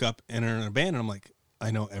guys hook up and are in a band, and I'm like, I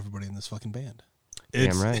know everybody in this fucking band.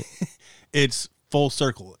 Damn right. It's full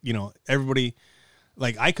circle. Everybody,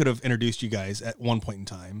 like, I could have introduced you guys at one point in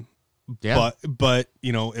time, Yeah. but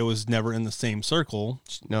it was never in the same circle.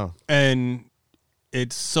 No. And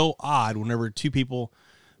it's so odd whenever two people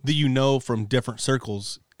that from different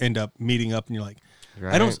circles end up meeting up, and you're like,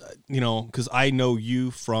 Right. I don't, because I know you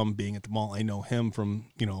from being at the mall. I know him from,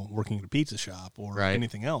 working at a pizza shop or Right.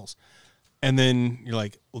 anything else. And then you're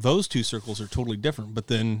like, well, those two circles are totally different. But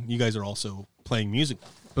then you guys are also playing music.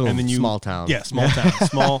 Boom, and then small town. Yeah, small town.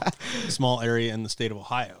 small area in the state of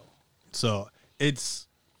Ohio. So it's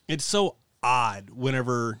so odd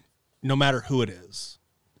whenever, no matter who it is,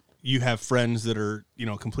 you have friends that are,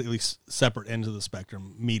 completely separate ends of the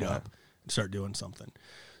spectrum, meet up and start doing something.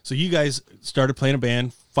 So you guys started playing a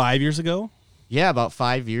band 5 years ago? Yeah, about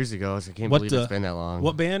 5 years ago. So I can't believe it's been that long.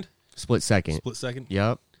 What band? Split Second. Split Second?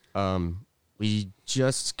 Yep. We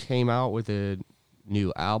just came out with a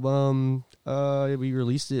new album. We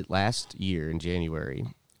released it last year in January.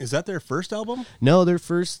 Is that their first album? No, their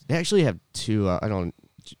first. They actually have two.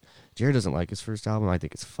 Jared doesn't like his first album. I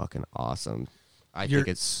think it's fucking awesome. I think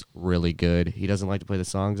it's really good. He doesn't like to play the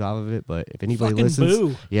songs off of it, but if anybody Fucking listens,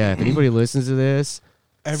 boo. if anybody listens to this,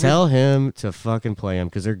 tell him to fucking play them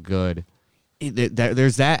because they're good.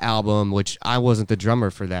 There's that album, which I wasn't the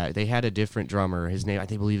drummer for that. They had a different drummer. I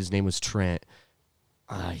believe his name was Trent.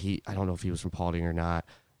 I don't know if he was from Paulding or not,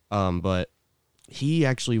 but he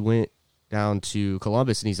actually went down to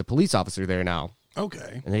Columbus and he's a police officer there now.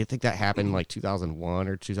 Okay. And I think that happened in like 2001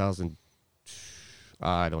 or 2000.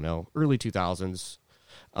 I don't know, early 2000s.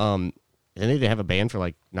 And they didn't have a band for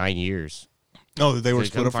like 9 years. Oh, they were They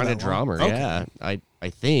split couldn't up for find a that long? drummer. Okay. Yeah, I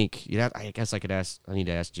think I guess I could ask. I need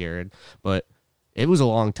to ask Jared, but it was a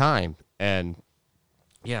long time. And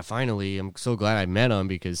yeah, finally, I'm so glad I met him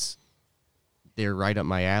because they're right up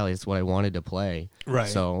my alley. It's what I wanted to play. Right.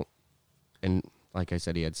 So, and like I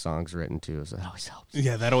said, he had songs written too, so that always helps.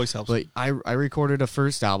 Yeah, that always helps. But I recorded a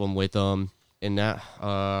first album with him, and that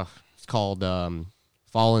it's called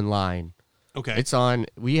Fall in Line. Okay. It's on.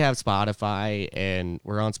 We have Spotify, and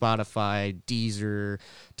we're on Spotify, Deezer,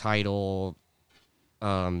 Tidal,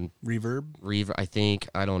 Reverb. I think.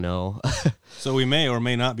 I don't know. So we may or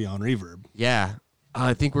may not be on Reverb. Yeah,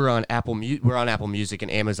 I think we're on Apple. We're on Apple Music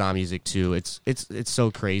and Amazon Music too. It's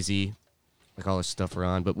so crazy, like all this stuff we're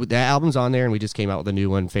on. But that album's on there, and we just came out with a new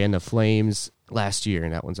one, Fan the Flames, last year,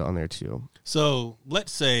 and that one's on there too. So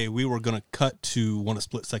let's say we were going to cut to one of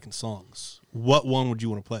Split Second songs. What one would you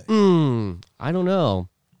want to play? I don't know.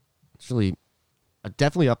 It's really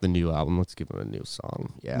definitely off the new album. Let's give him a new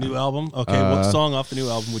song. Yeah, New album? Okay, what song off the new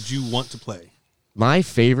album would you want to play? My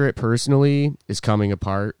favorite personally is Coming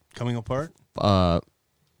Apart. Coming Apart?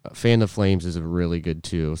 Fan the Flames is really good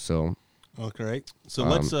too. So Okay, right. So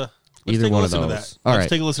let's either take a one of listen to those. that. All Let's right.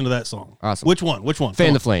 take a listen to that song. Awesome. Which one? Come Fan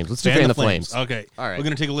on. the Flames. Let's do Fan the Flames. Okay. All right. We're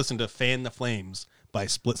going to take a listen to Fan the Flames by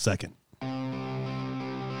Split Second.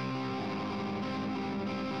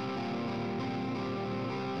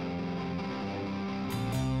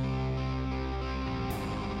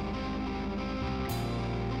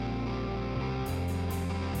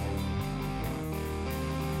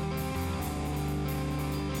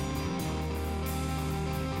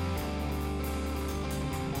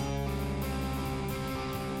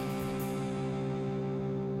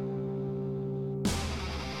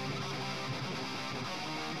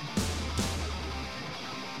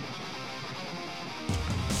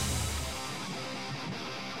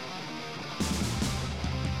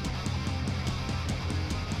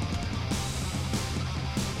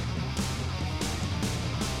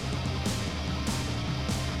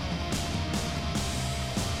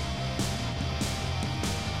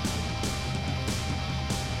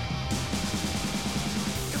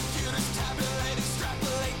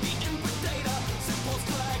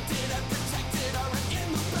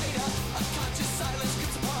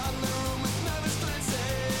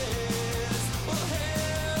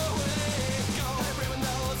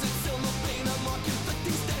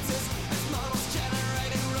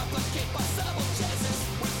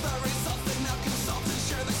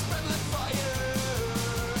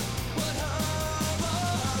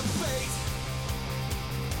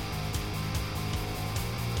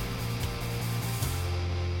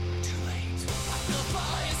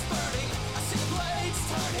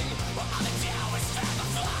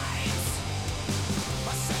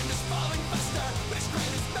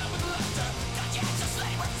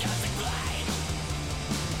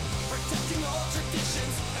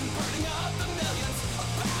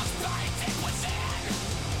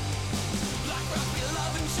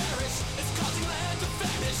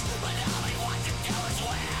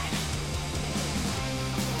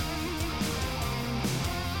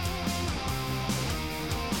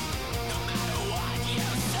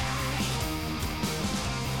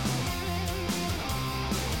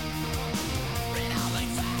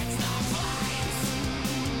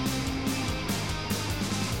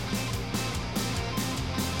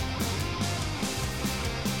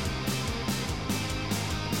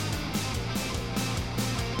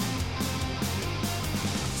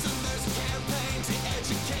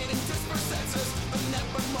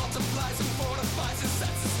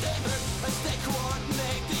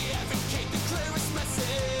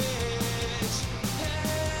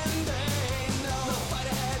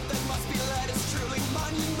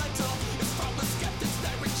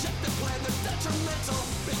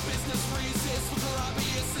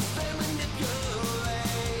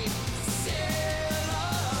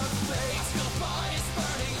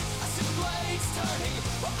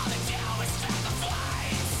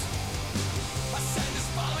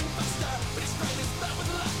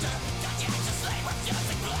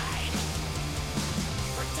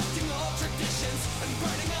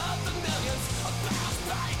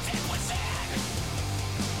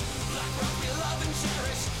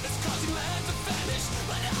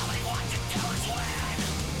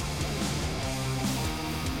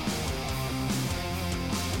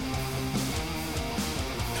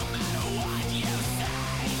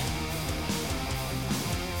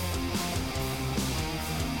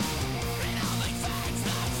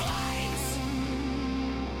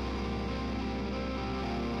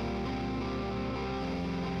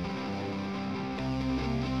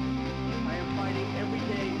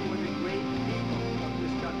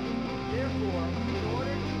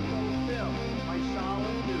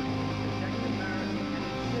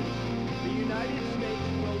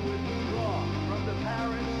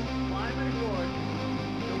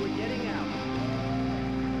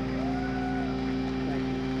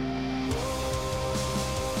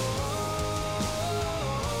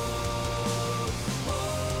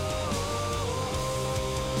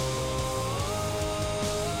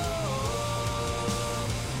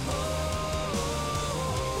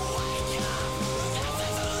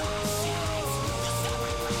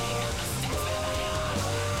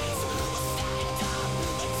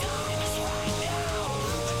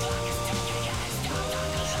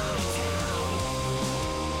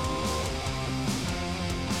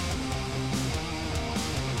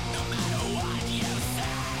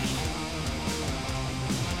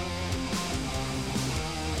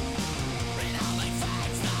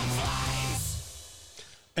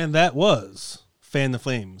 And that was Fan the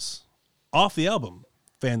Flames off the album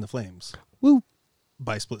Fan the Flames. Woo.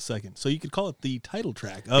 By Split Second. So you could call it the title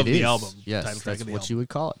track of It the is. album. Yes, title track that's of the what album. you would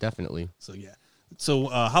call it, definitely. So yeah. So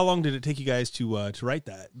how long did it take you guys to write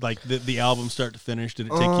that? Like the album start to finish? Did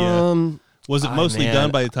it take you? Was it mostly man,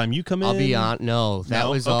 done by the time you come in? I'll be on. No, that No?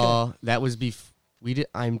 was Okay. all. That was we did.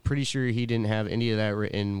 I'm pretty sure he didn't have any of that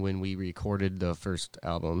written when we recorded the first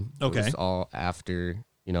album. Okay. It was all after.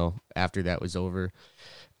 After that was over.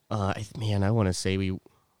 I want to say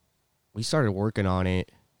we started working on it.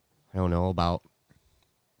 I don't know, about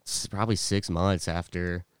probably 6 months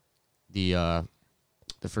after the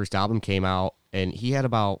first album came out, and he had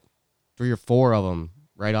about 3 or 4 of them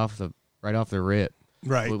right off the rip.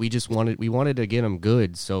 Right. But we wanted to get them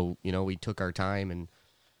good, so we took our time and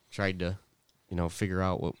tried to figure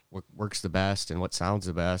out what works the best and what sounds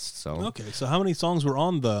the best. So Okay. So how many songs were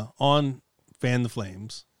on Fan the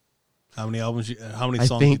Flames? How many albums? How many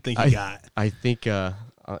songs do you think you got? I think I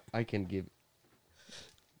can give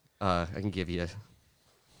you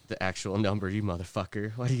the actual number, you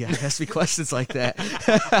motherfucker. Why do you gotta ask me questions like that?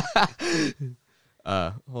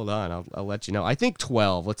 Hold on, I'll let you know. I think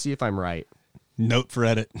 12. Let's see if I'm right. Note for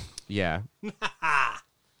edit. Yeah.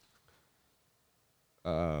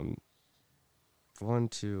 1,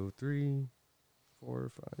 2, 3,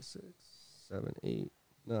 4, 5, 6, 7, 8,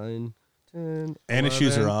 9, 10. And his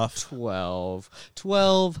shoes are 11, off.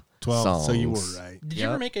 12 12. songs. So you were right. Did you Yep.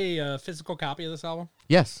 ever make a physical copy of this album?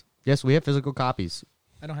 Yes, we have physical copies.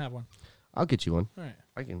 I don't have one. I'll get you one. All right.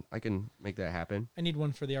 I can make that happen. I need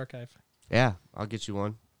one for the archive. Yeah, I'll get you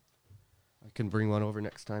one. I can bring one over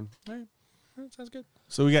next time. All right. All right, sounds good.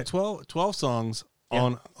 So we got 12 songs Yeah.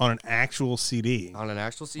 on an actual CD. On an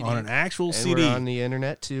actual CD. On an actual and CD. we're on the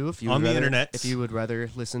internet too. If you On would the rather- internet. If you would rather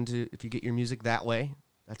if you get your music that way,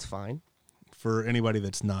 that's fine. For anybody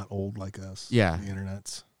that's not old like us. Yeah. The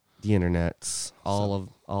internet's. The internet's all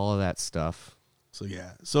of that stuff. So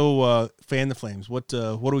yeah. So Fan the Flames. What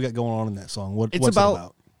do we got going on in that song? What's it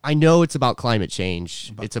about? I know it's about climate change.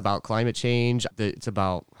 About It's about climate change. It's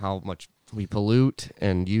about how much we pollute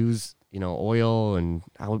and use, oil, and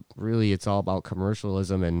how really it's all about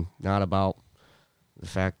commercialism and not about the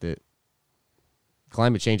fact that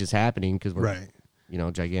climate change is happening because we're, Right.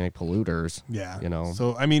 Gigantic polluters. Yeah. You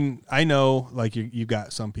So I mean, I know like you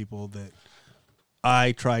got some people that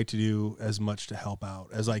I try to do as much to help out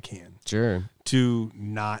as I can Sure. to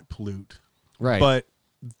not pollute. Right. But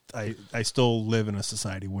I still live in a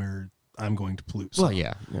society where I'm going to pollute. well, some.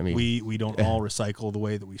 yeah. I mean, We don't all recycle the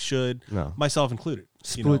way that we should. No. Myself included.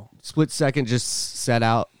 You know, Split Second just set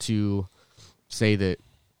out to say that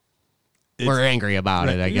we're angry about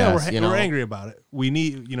it. I guess we're angry about it. We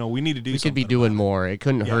need to do. we could something be doing about it. more. It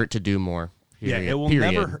couldn't Yeah. hurt to do more. Period. Yeah,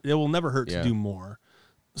 it will never hurt Yeah. to do more.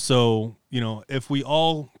 So, if we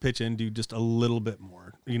all pitch in, do just a little bit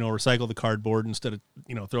more, recycle the cardboard instead of,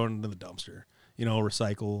 throwing it into the dumpster,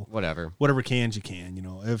 recycle whatever cans you can,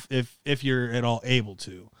 if you're at all able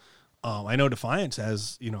to. I know Defiance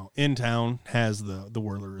has, in town has the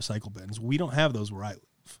Whirler recycle bins. We don't have those where I live.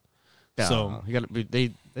 Yeah, So you got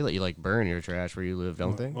they let you burn your trash where you live,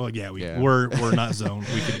 don't they? well, yeah, Yeah. we're not zoned.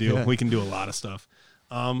 We can do a lot of stuff.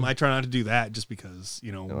 I try not to do that just because,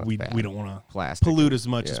 we bad. don't want to Plastic. pollute as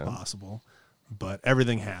much as Yeah. possible, but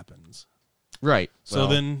everything happens. Right. So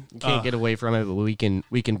then, you can't get away from it, but we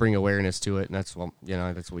can bring awareness to it, and that's what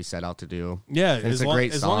we set out to do. Yeah, And as it's a long,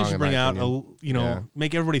 great as long as song, you in bring my out opinion. Yeah.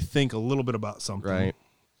 make everybody think a little bit about something. Right.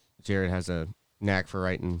 Jared has a knack for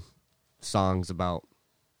writing songs about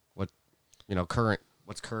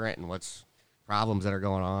what's current and what's problems that are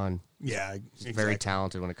going on. Yeah, He's exactly. very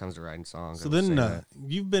talented when it comes to writing songs. So I will then, say that.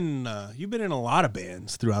 you've been in a lot of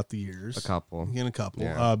bands throughout the years. A couple. In a couple.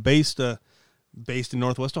 Yeah. Based in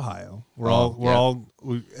Northwest Ohio.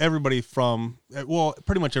 Everybody from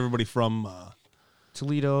pretty much everybody from.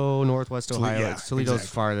 Toledo, Northwest Ohio. yeah, It's Toledo's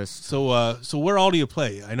exactly. farthest. So where all do you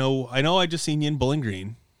play? I know. I just seen you in Bowling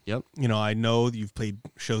Green. Yep. I know that you've played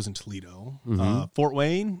shows in Toledo, Mm-hmm. Fort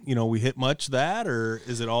Wayne. We hit much that, or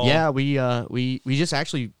is it all? Yeah, we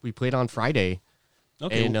just we played on Friday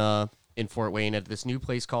Okay. in Fort Wayne at this new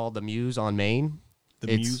place called the Muse on Main. The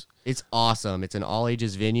Muse? It's awesome. It's an all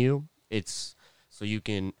ages venue. It's so you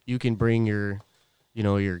can bring your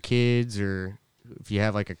your kids, or if you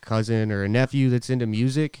have like a cousin or a nephew that's into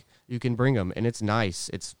music, you can bring them, and it's nice.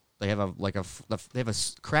 They have a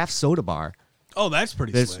craft soda bar. Oh, that's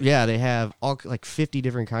pretty There's, slick. yeah, they have all 50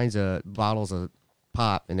 different kinds of bottles of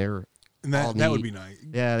pop, and they're And all that would neat. be nice.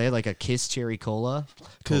 Yeah, they had like a Kiss Cherry Cola.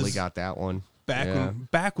 Totally 'Cause got that one.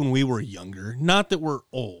 Back when we were younger, not that we're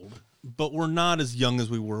old, but we're not as young as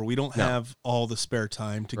we were. We don't No. have all the spare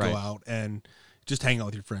time to Right. go out and just hang out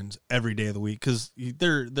with your friends every day of the week, because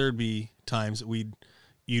there'd be times that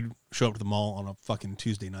you'd show up to the mall on a fucking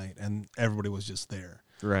Tuesday night and everybody was just there.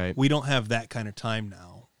 Right. We don't have that kind of time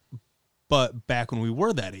now, but back when we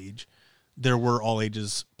were that age, there were all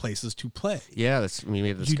ages places to play. Yeah, we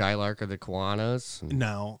had the Skylark or the Kiwanis.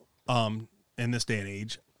 Now, in this day and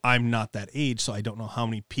age, I'm not that age, so I don't know how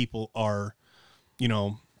many people are,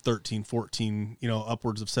 13, 14,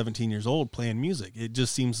 upwards of 17 years old playing music. It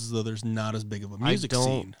just seems as though there's not as big of a music scene. I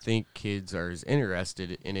don't think kids are as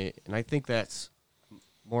interested in it, and I think that's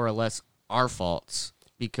more or less our faults,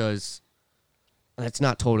 because that's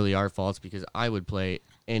not totally our faults, because I would play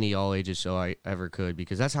any all ages show I ever could,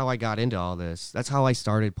 because that's how I got into all this. That's how I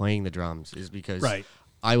started playing the drums, is because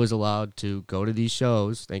I was allowed to go to these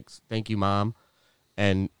shows. Thank you, Mom,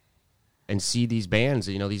 and see these bands,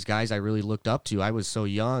 these guys I really looked up to. I was so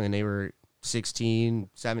young, and they were 16,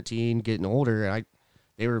 17, getting older, and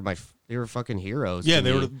they were fucking heroes. Yeah, to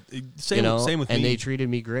they me, were same with me. And they treated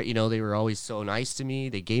me great. They were always so nice to me.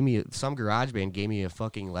 They gave me some garage band gave me a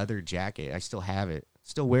fucking leather jacket. I still have it.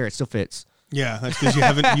 Still wear it. Still fits. Yeah, that's because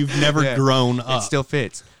you've never grown up. It still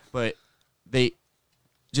fits. But they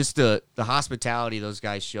just the hospitality those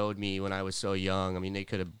guys showed me when I was so young. I mean, they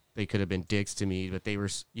could have been dicks to me, but they were,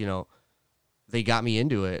 they got me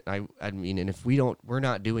into it. I mean, and if we're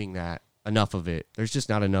not doing that, enough of it. There's just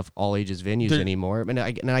not enough all ages venues anymore. And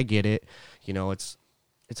I get it. It's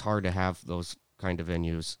hard to have those kind of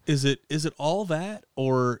venues. Is it all that,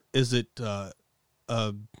 or is it a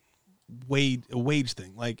wage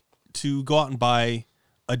thing? Like, to go out and buy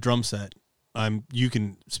a drum set, you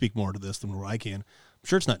can speak more to this than where I can. I'm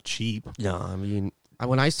sure it's not cheap. No, I mean,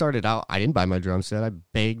 when I started out, I didn't buy my drum set. I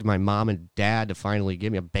begged my mom and dad to finally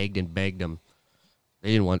give me. I begged and begged them.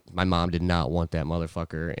 My mom did not want that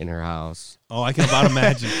motherfucker in her house. Oh, I can about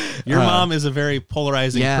imagine. Your mom is a very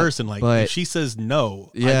polarizing person. Like, if she says no,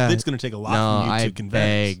 it's going to take a lot from you to convince.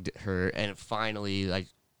 I begged her, and finally, I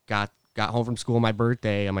got home from school on my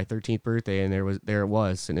birthday, on my 13th birthday, and there it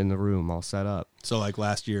was, sitting in the room, all set up. So, like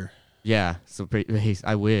last year. Yeah. So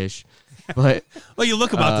I wish, but well, you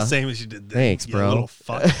look about the same as you did then. Thanks, bro. Little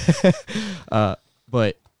fuck.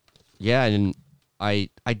 But yeah, and I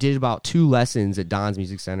did about 2 lessons at Don's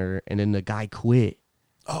Music Center, and then the guy quit.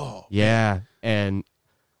 Oh, yeah, man. And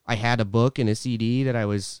I had a book and a CD that I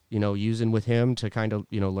was, using with him to kind of,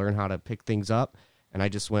 learn how to pick things up. And I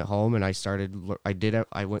just went home and I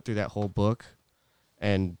went through that whole book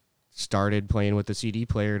and started playing with the CD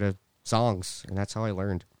player to songs, and that's how I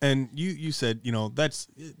learned. And you said,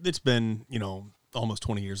 it's been, almost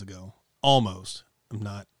 20 years ago. Almost. I'm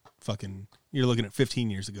not fucking, you're looking at 15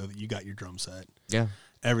 years ago that you got your drum set. Yeah.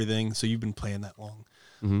 Everything. So you've been playing that long.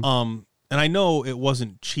 Mm-hmm. And I know it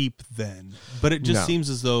wasn't cheap then, but it just seems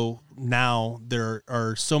as though now there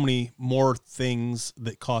are so many more things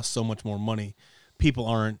that cost so much more money. People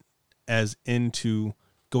aren't as into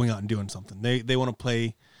going out and doing something. They want to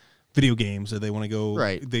play video games, or they want to go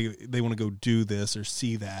they want to go do this or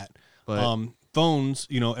see that. But phones,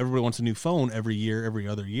 everybody wants a new phone every year, every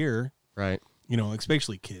other year. Right.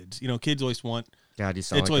 Especially kids. Kids always want. God, you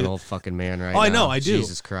sound like an old fucking man right now. I know, I do.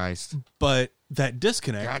 Jesus Christ. But that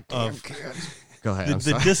disconnect of kids. Go ahead. I'm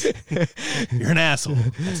sorry. You're an asshole.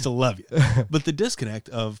 I still love you. But the disconnect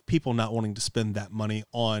of people not wanting to spend that money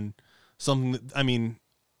on something that, I mean,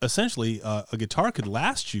 essentially, a guitar could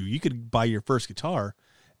last you. You could buy your first guitar,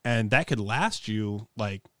 and that could last you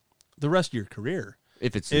like the rest of your career.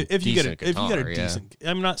 If you get a decent.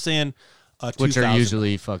 I'm not saying. Which are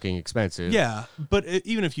usually fucking expensive. Yeah, but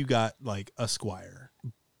even if you got like a Squire,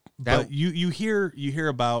 but you hear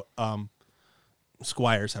about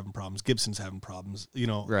Squires having problems, Gibson's having problems.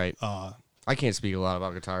 Right. I can't speak a lot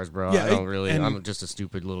about guitars, bro. Yeah, I don't really. I'm just a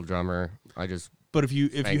stupid little drummer. But if you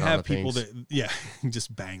have people things. that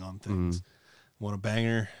just bang on things. Want a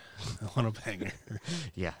banger? I want a banger.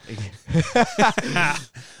 Yeah.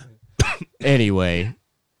 Anyway,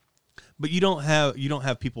 but you don't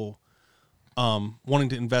have people wanting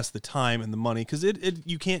to invest the time and the money, because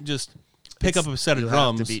you can't just pick up a set of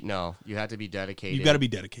drums. You have to be dedicated. You've got to be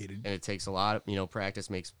dedicated, and it takes a lot of practice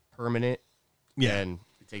makes permanent. Yeah, and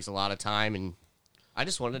it takes a lot of time. And I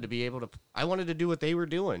just wanted to be able to. I wanted to do what they were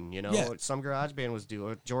doing. Some garage band was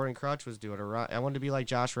doing. Jordan Crutch was doing. I wanted to be like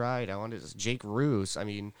Josh Wright. I wanted Jake Roos. I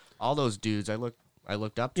mean, all those dudes. I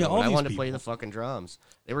looked up to them. I wanted to play the fucking drums.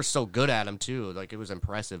 They were so good at them too. Like, it was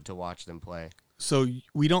impressive to watch them play. So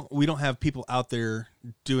we don't have people out there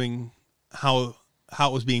doing how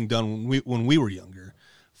it was being done when we were younger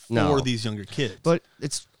for these younger kids. But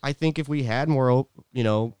I think if we had more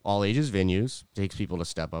all ages venues, it takes people to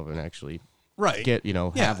step up and actually get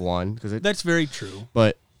have one, because that's very true.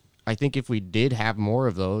 But I think if we did have more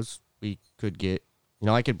of those, we could get.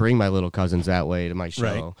 I could bring my little cousins that way to my show.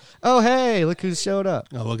 Right. Oh, hey, look who showed up.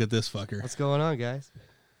 Oh, look at this fucker. What's going on, guys?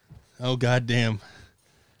 Oh, goddamn.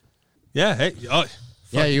 Yeah, hey. Oh,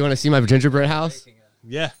 Yeah, you want to see my gingerbread house?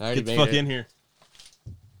 yeah. I already Get the made fuck it. in here.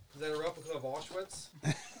 Is that a replica of Auschwitz?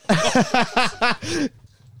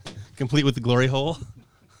 Complete with the glory hole.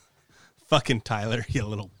 Fucking Tyler, you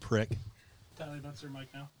little prick. Tyler, don't serve Mike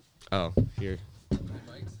now. Oh, here.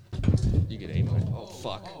 You get a mic. Oh,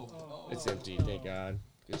 fuck. It's empty, thank God.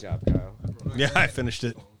 Good job, Kyle. Yeah, I finished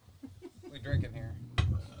it. We drinking here.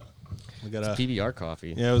 We got a PBR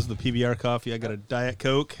coffee. Yeah, it was the PBR coffee. I got a Diet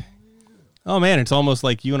Coke. Oh man, it's almost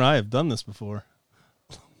like you and I have done this before.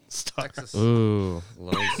 Star. Texas. Ooh,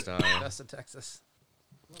 Lone Star. Best of Texas.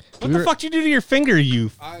 What the fuck did you do to your finger,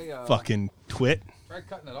 you I fucking twit? tried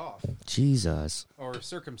cutting it off Jesus. or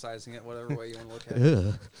circumcising it, whatever way you want to look at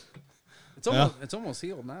it. Ugh. It's almost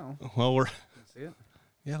healed now. Well, we're You see it?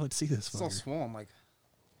 yeah. Let's see this. It's all fucker. swollen. Like,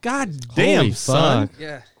 God damn, Holy son. fuck.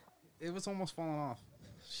 yeah, it was almost falling off.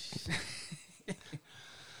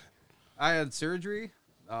 I had surgery.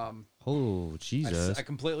 Oh, Jesus. I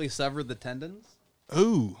completely severed the tendons.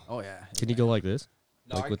 Ooh, Oh yeah. Can you go like this?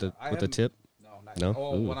 No, Like I- with the I with the haven't- tip? No, not No?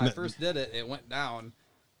 Oh, Ooh. when I first did it, it went down,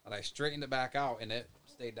 and I straightened it back out, and it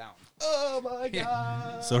stayed down. Oh, my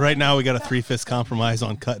God. so right now we got a 3/5 compromise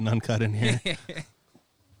on cut and uncut in here.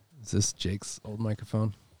 Is this Jake's old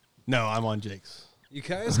microphone? No, I'm on Jake's. You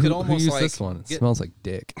guys could almost Who used like this one? It get smells like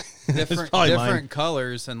dick. different probably mine. different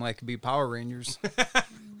colors and like be Power Rangers.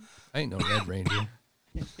 I ain't no Red Ranger.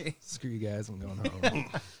 Screw you guys. I'm going home.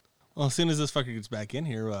 Well, as soon as this fucker gets back in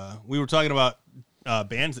here, we were talking about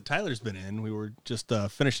bands that Tyler's been in. We were just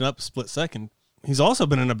finishing up Split Second. He's also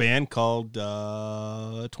been in a band called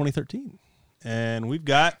 2013, and we've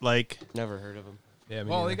got like, Never heard of him. Yeah,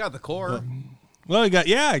 Well, they got the core. well, I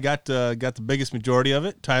got the biggest majority of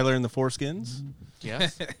it. Tyler and the Foreskins.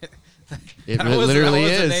 Yes. It That was literally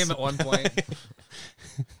the is. name at one point.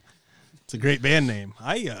 It's a great band name.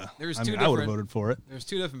 There's I two mean, I would have different- voted for it. There's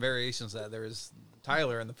two different variations of that. There was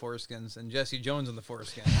Tyler and the Foreskins and Jesse Jones and the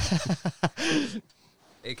Foreskins.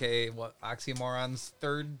 AKA what? Oxymoron's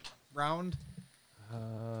third round?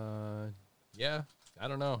 Yeah. I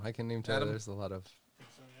don't know. I can name two. Adam? There's a lot of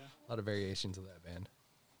variations of that band.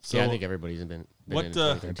 So yeah, I think everybody's been what, in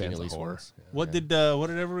uh, 2013 Band's at a least whore. once. Yeah. what did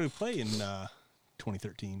everybody play in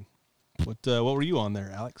 2013? What were you on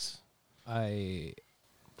there, Alex? I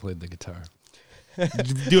played the guitar. Did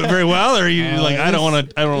you do it very well, or are you like I don't want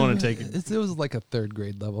to take it? It was like a third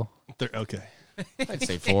grade level. Okay. I'd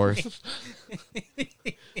say fourth.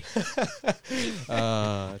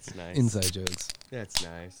 That's nice. Inside jokes. That's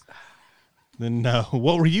nice. Then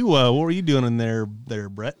what were you doing in there,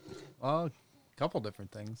 Brett? Well, a couple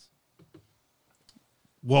different things.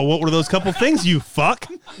 Well, what were those couple things, you fuck?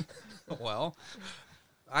 Well,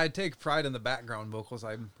 I take pride in the background vocals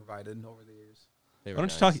I've provided over the years. They Why were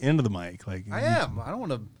don't you nice. talk into the mic? Like I am. I don't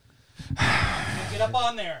want to. Get up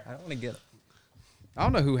on there. I don't want to get. I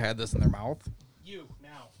don't know who had this in their mouth. You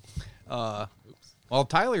now. Well,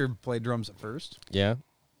 Tyler played drums at first, Yeah.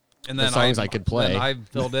 and The then songs I could play. Then I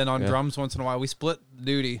filled in on Yeah. drums once in a while. We split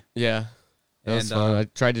duty. Yeah. That was And, fun. I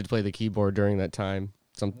tried to play the keyboard during that time.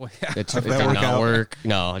 Well, yeah. It How'd did that work not out? work.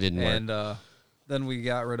 No, it didn't work. And then we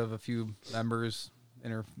got rid of a few members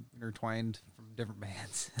intertwined from different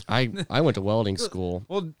bands. I went to welding school.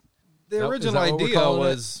 Well, the Is original that what we're idea calling it?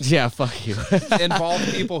 was Yeah, fuck you. involve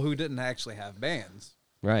people who didn't actually have bands.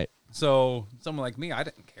 Right. So someone like me, I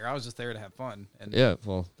didn't care. I was just there to have fun. And Yeah,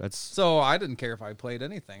 well, that's so I didn't care if I played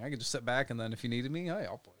anything. I could just sit back, and then if you needed me, hey,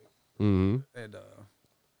 I'll play. mhm. And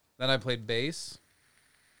then I played bass,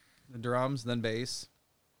 the drums, then bass,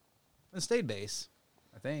 and stayed bass,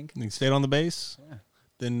 I think. you stayed on the bass. Yeah.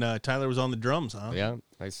 Then Tyler was on the drums, huh? Yeah,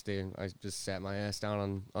 I just sat my ass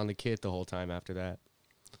down on the kit the whole time after that.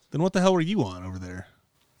 Then what the hell were you on over there?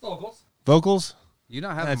 Vocals. Vocals? You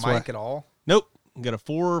not have That's a mic why- at all? Nope. Got a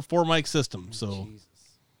four mic system. So Jesus.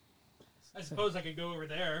 I suppose I could go over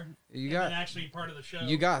there. You and got then actually part of the show.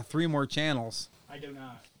 you got 3 more channels. I do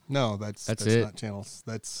not. no, that's it. not channels.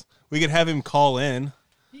 That's we could have him call in.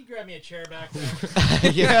 He grabbed me a chair back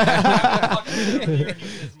there. yeah. Over here and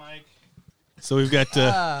use his mic. So we've got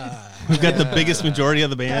the biggest majority of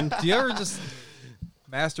the band. Do you ever just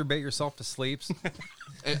masturbate yourself to sleep?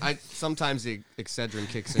 I sometimes the Excedrin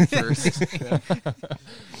kicks in first.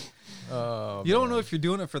 Oh, You don't know if you're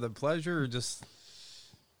doing it for the pleasure or just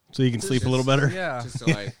So you can sleep a little better. yeah. just so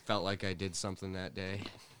I felt like I did something that day.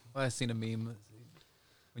 I seen a meme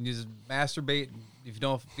when you just masturbate if you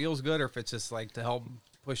know if it feels good or if it's just like to help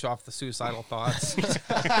push off the suicidal thoughts.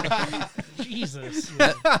 Jesus.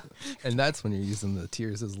 And that's when you're using the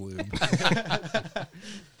tears as lube.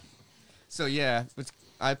 So yeah,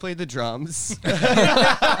 I played the drums.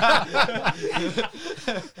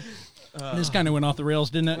 This kind of went off the rails,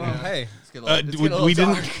 didn't it? Well, hey,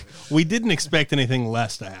 We didn't expect anything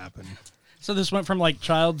less to happen. So this went from like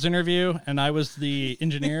child's interview, and I was the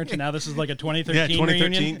engineer, to now this is like a 2013 Yeah,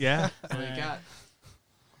 2013. reunion. Yeah, We got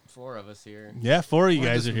 4 of us here. yeah. 4 of you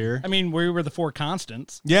guys are here. I mean, we were the 4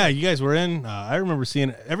 constants. Yeah, you guys were in. I remember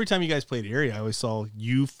seeing every time you guys played area, I always saw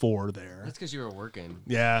you 4 there. That's because you were working.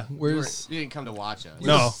 Yeah, Where's You didn't come to watch us.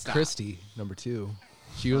 No. Stop. Christy, number 2?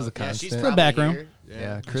 She was a Yeah, she's constant. From back room. here.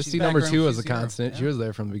 Yeah, Christy back number room, 2 was a she's here. constant. She was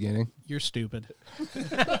there from the beginning. You're stupid.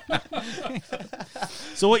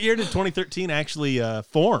 So what year did 2013 actually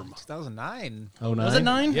form? 2009. Oh, Was it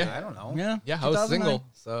 9? Yeah. I don't know. Yeah. Yeah, I was 2009. single,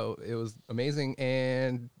 so it was amazing.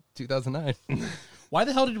 And 2009. Why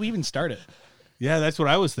the hell did we even start it? Yeah, that's what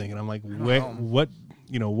I was thinking. I'm like, what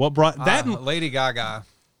brought that? And, Lady Gaga.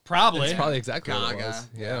 Probably. That's probably exactly what it Gaga. was.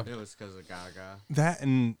 Yeah. It was because of Gaga. that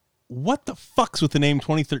and what the fuck's with the name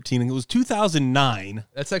 2013? It was 2009.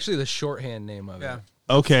 That's actually the shorthand name of Yeah. it.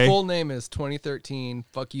 Okay. Full name is 2013.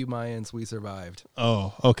 Fuck you, Mayans. We survived.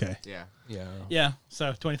 Oh, okay. Yeah. Yeah. Yeah. So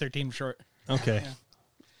 2013 short. Okay.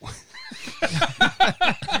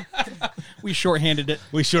 We shorthanded it.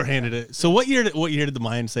 We shorthanded it. So what year did the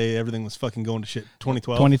Mayans say everything was fucking going to shit?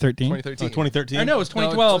 2012? 2013. 2013. 2013? I know it was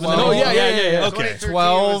 2012. No, and then- oh, yeah. Okay. 2013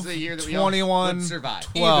 12, was the year that we all 21, would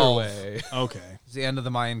survive. 12. Either way. Okay. It's the end of the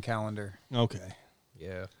Mayan calendar. Okay.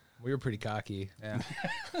 Yeah. We were pretty cocky. Yeah.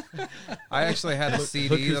 I actually had a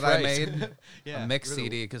CD who's that I right. made, Yeah. a mix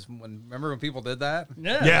CD, because remember when people did that?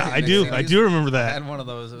 Yeah, I Mix do. CDs? I do remember I that. had one of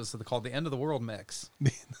those. It was called the End of the World mix.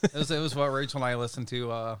 it was what Rachel and I listened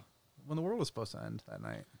to when the world was supposed to end that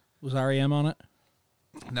night. Was REM on it?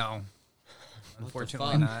 No,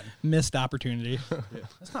 unfortunately fuck? not. Missed opportunity.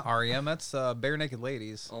 That's not REM. That's Bare Naked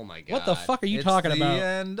Ladies. Oh my god. What the fuck are you It's talking the about?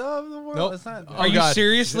 end of the world. Nope. It's not. Are you God.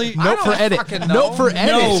 seriously? Note for edit. fucking Note know. for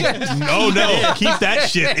edit. No. Keep that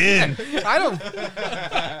shit in. I don't.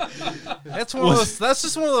 That's one of those. That's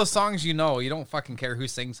just one of those songs you know. You don't fucking care who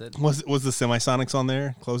sings it. Was the Semisonics on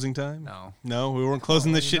there? Closing time? No. No, we weren't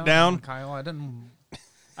closing this You shit know, down. Kyle. I didn't.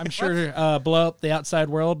 I'm sure Blow Up the Outside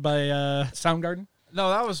World by Soundgarden. No,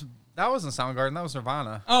 that wasn't Soundgarden. That was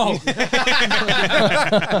Nirvana. Oh,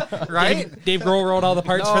 Right? Dave Grohl wrote all the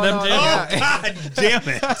parts No, for them no, too. no. God damn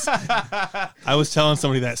it. I was telling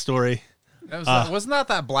somebody that story. That was, wasn't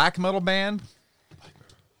that black metal band?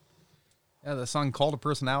 Yeah, the song called a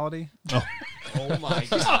personality. Oh my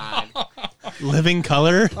god. Living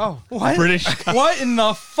Color. Oh, What? British. What in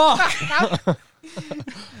the fuck?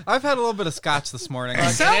 I've had a little bit of scotch this morning.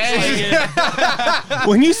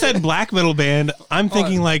 When you said black metal band, I'm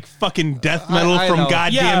thinking like fucking death metal I from know.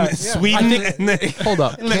 goddamn Yeah. Sweden. And then, Hold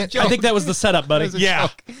up. I think that was the setup, buddy. yeah.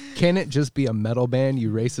 Can it just be a metal band,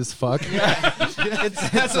 you racist fuck?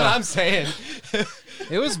 That's what I'm saying.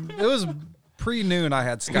 It was pre-noon. I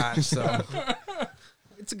had scotch, so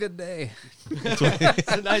it's a good day.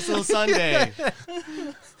 It's a nice little Sunday.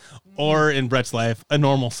 Or in Brett's life, a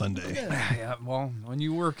normal Sunday. Yeah, well, when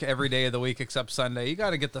you work every day of the week except Sunday, you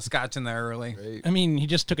got to get the scotch in there early. Right. I mean, he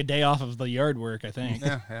just took a day off of the yard work, I think.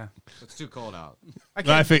 Yeah. It's too cold out.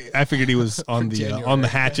 I figured he was on the January.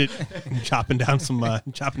 hatchet, chopping down some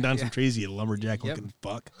trees. You lumberjack looking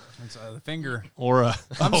fuck. It's, the finger. Or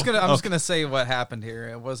I'm just gonna say what happened here.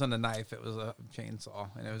 It wasn't a knife. It was a chainsaw,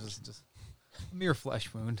 and it was just a mere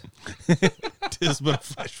flesh wound. tis but a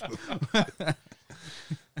flesh wound.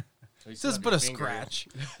 Just but a scratch.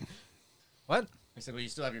 What? I said, well, you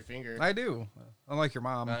still have your finger. I do. Unlike your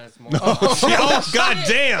mom. That's more. Oh god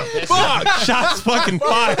damn! Fuck! Shots fucking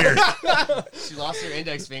fired. She lost her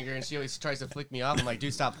index finger, and she always tries to flick me off. I'm like,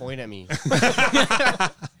 dude, stop pointing at me.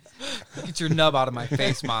 Get your nub out of my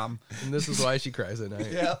face, mom. And this is why she cries at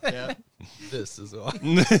night. Yeah. This is why.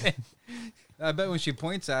 I bet when she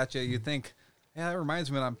points at you, you think, yeah, that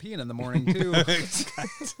reminds me when I'm peeing in the morning, too.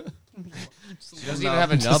 She doesn't even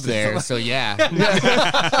have a nub there, so yeah.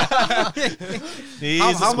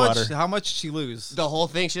 How much did she lose? The whole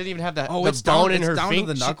thing. She doesn't even have Oh, the it's bone down- in it's her down to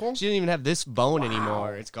finger. the knuckle? She didn't even have this bone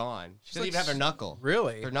anymore. It's gone. She doesn't like even have her knuckle.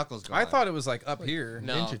 Really? Her knuckle's gone. I thought it was like up here.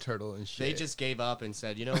 No. Ninja Turtle and shit. They just gave up and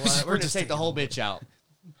said, you know what? We're going to take the whole bitch out.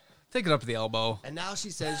 Take it up to the elbow. And now she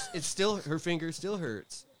says it's still her finger still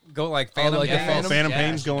hurts. Go like Phantom. like a Games. Phantom?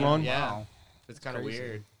 Pain's going on. Yeah. Wow. It's kind of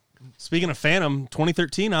weird. Speaking of Phantom,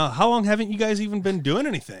 2013. How long haven't you guys even been doing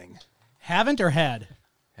anything? Haven't or had?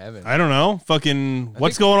 Haven't. I don't know. Fucking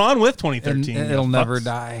what's going on with 2013? It'll you never fucks?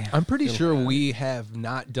 die. I'm pretty sure we have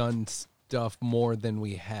not done stuff more than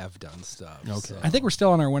we have done stuff. Okay. so. I think we're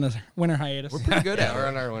still on our winter hiatus. we're pretty good Yeah, at we're it.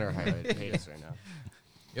 on our winter hiatus right now.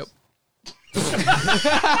 Yep.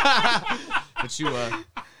 But you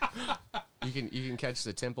can catch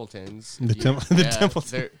the Templetons. The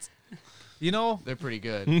Templetons. They're pretty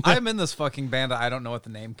good. I'm in this fucking band. I don't know what the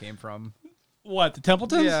name came from. What, the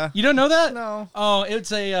Templetons? Yeah. You don't know that? No. Oh,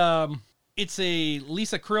 it's a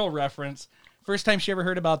Lisa Krill reference. First time she ever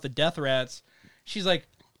heard about the Death Rats, she's like,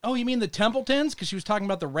 "Oh, you mean the Templetons?" Because she was talking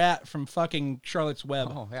about the rat from fucking Charlotte's Web.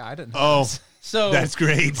 Oh yeah, I didn't. Oh, So that's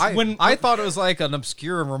great. I thought it was like an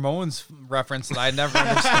obscure Ramones reference that I never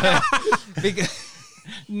understood.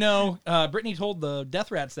 no, Brittany told the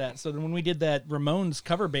Death Rats that. So then when we did that Ramones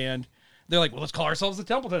cover band, they're like, "Well, let's call ourselves the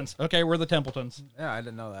Templetons." Okay, we're the Templetons. Yeah, I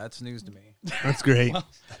didn't know that. That's news to me. That's great.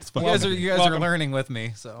 That's You fucking guys are Welcome. learning with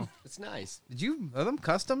me. So It's nice. are them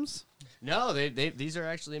customs? No, these are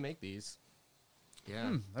actually make these.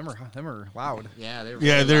 Yeah. Them are loud. Yeah, they're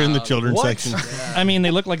Yeah, really they're in the loud. children's What? section. Yeah, I mean,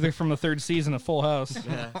 they look like they're from the third season of Full House.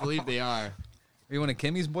 yeah, I believe they are. Are you one of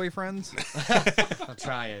Kimmy's boyfriends? I'm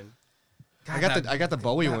trying. God, I got the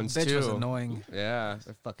Bowie that ones bitch too. was annoying. Yeah,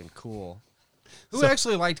 they're fucking cool. Who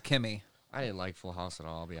actually liked Kimmy? I didn't like Full House at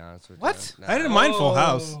all. I'll be honest with What? you. I didn't mind Full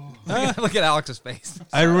House. Look at Alex's face.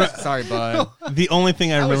 Sorry, bud. The only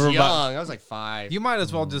thing I I was remember young. about I was like 5. You might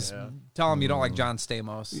as well just tell him you don't like John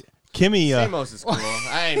Stamos. Kimmy, Stamos is cool.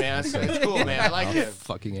 Hey man, it's cool, man. I like him.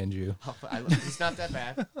 Fucking end you. He's not that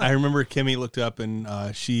bad. I remember Kimmy looked up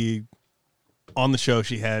and she, on the show,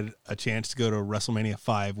 she had a chance to go to WrestleMania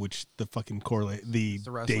 5, which the fucking correlate the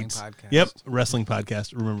a wrestling dates. podcast. Yep, wrestling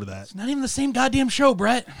podcast. Remember that? It's not even the same goddamn show,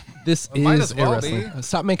 Brett. This It might is as well a wrestling. be.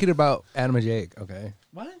 Stop making it about Adam and Jake, okay?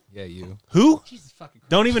 What? Yeah, you. Who? Jesus fucking Christ.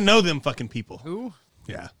 Don't even know them fucking people. Who?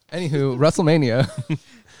 Yeah, Anywho, WrestleMania.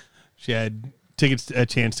 she had tickets, a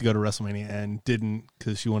chance to go to WrestleMania, and didn't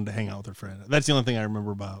because she wanted to hang out with her friend. That's the only thing I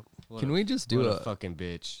remember about. Can we just do what a fucking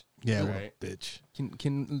bitch? Yeah, Right. what a bitch.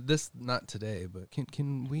 Can this not today, but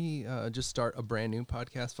can we just start a brand new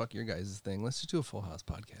podcast? Fuck your guys' thing. Let's just do a Full House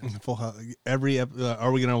podcast. Full House. Are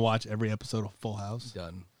we gonna watch every episode of Full House?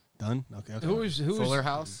 Done. Done. Okay. Who's Fuller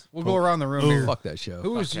House. We'll go around the room here. Fuck that show.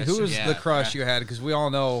 Who was Fuck that who shit. was Yeah, the crush yeah. you had? Because we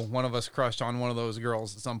all know one of us crushed on one of those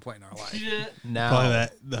girls at some point in our life. Now, Probably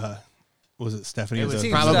that. Was it Stephanie? It or was the-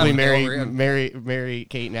 Seems probably Stephanie Mary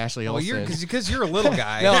Kate and Ashley Well, Olsen. because you're a little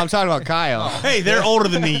guy. No, I'm talking about Kyle. Hey, they're older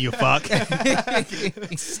than me. You fuck.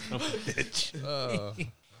 Bitch. oh,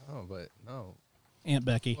 but no. Aunt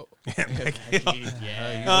Becky.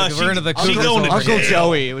 Yeah. We're into the she cougars going to over Uncle here.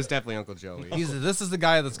 Joey. It was definitely Uncle Joey. This is the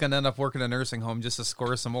guy that's gonna end up working a nursing home just to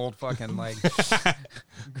score some old fucking like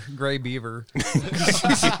gray beaver.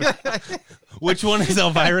 Which one is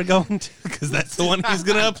Elvira going to? Because that's the one he's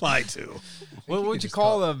going to apply to. What would you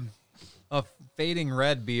call a fading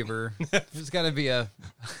red beaver? There's got to be a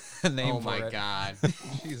name Oh for my it. god.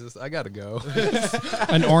 Jesus, I gotta go.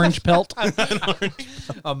 An orange pelt.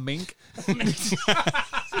 A mink.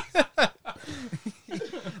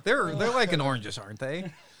 They're like an orangish, aren't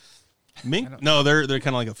they? Mink? No, they're kind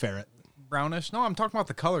of like a ferret. Brownish. No, I'm talking about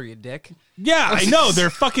the color, you dick. Yeah, I know. They're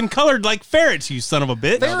fucking colored like ferrets, you son of a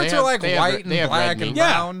bitch. Ferrets have- are like they have white red- and they have black red and meat.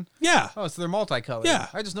 Yeah. brown. Yeah. Oh, so they're multicolored. Yeah.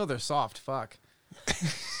 I just know they're soft. Fuck.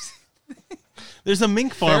 There's a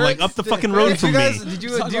mink farm like up the fucking road Ferrets, you from guys, me. Did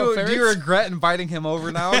you Talking do, about do you ferrets? regret inviting him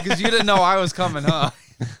over now? Because you didn't know I was coming, huh?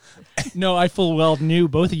 No, I full well knew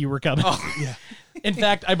both of you were coming. Yeah. In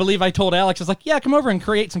fact, I believe I told Alex, I was like, yeah, come over and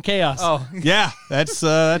create some chaos. Oh, Yeah, that's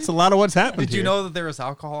a lot of what's happened. did you here. know that there was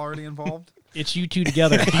alcohol already involved? It's you two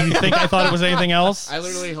together. Do you think I thought it was anything else? I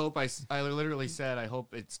literally said I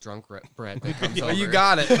hope it's drunk Brett that comes Oh, over. you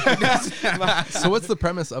got it. So what's the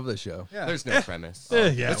premise of the show? Yeah. There's no premise. Yeah,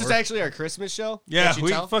 This is we're- actually our Christmas show. Yeah, Can't you we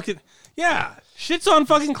tell? fucking shit's on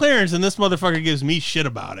fucking clearance, and this motherfucker gives me shit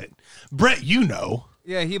about it. Brett, you know.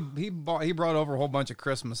 Yeah, he brought over a whole bunch of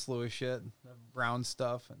Christmas Louis shit, brown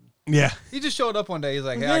stuff, and Yeah, he just showed up one day. He's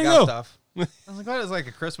like, "Hey, There I you got go. stuff." I was like, "What is like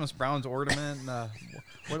a Christmas Browns ornament?" And,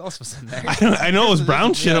 what else was in there? I know it was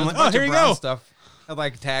brown shit. Yeah, I'm it like, was a oh, bunch here of you brown go. Stuff had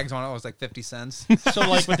like tags on it. It was like 50 cents. So,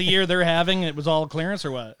 like, with the year they're having, it was all clearance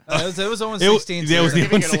or what? It was only It, 16. yeah, it was the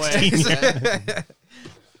Giving it away.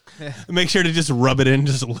 116. Make sure to just rub it in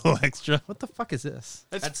just a little extra. What the fuck is this?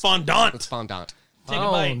 That's fondant. It's fondant. Take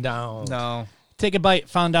a bite. Down. No, Take a bite.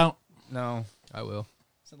 Found out. no. I will.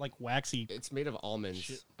 Is it like waxy? It's made of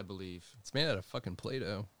almonds, I believe. It's made out of fucking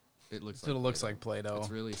Play-Doh. It looks That's what it looks like Play-Doh. Play-Doh. It's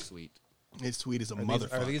really sweet. It's sweet as a Are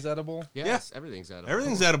motherfucker. these edible? Yes, everything's edible.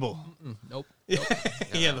 Everything's edible. Nope.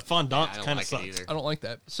 Yeah, the fondant I don't kind like of sucks. it either. I don't like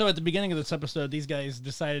that. So at the beginning of this episode, these guys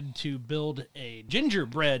decided to build a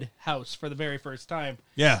gingerbread house for the very first time.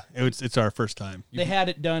 Yeah, it's our first time. They had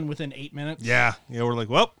it done within 8 minutes. Yeah, we're like,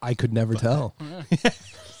 well, I could never tell.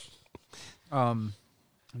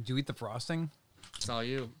 Did you eat the frosting? It's all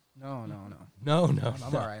you. No. No. I'm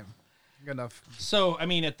all right. Good enough. So, I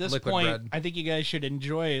mean, at this Liquid point, bread. I think you guys should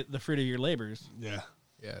enjoy the fruit of your labors. yeah.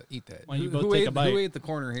 Yeah, eat that. Why don't you both take a bite? Who ate the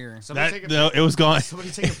corner here? Somebody take a No, it was gone.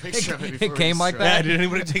 Somebody take a picture of it. before came we like destroy Yeah, that? did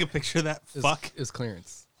anybody take a picture of that? Fuck. Is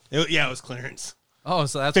clearance. Yeah, it was clearance. Oh,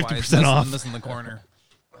 so that's why it's 50% off. missing the corner.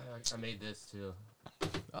 it. I made this too.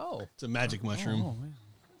 Oh, It's a magic mushroom.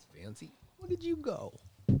 that's fancy. Where did you go?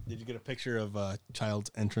 Did you get a picture of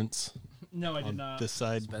child's entrance No, I did on not. this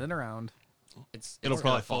side? Spin it around. It'll It's probably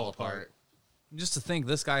gonna fall apart. Just to think,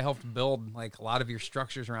 this guy helped build like a lot of your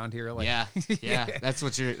structures around here. Like, Yeah. That's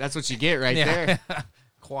what you get right Yeah. there.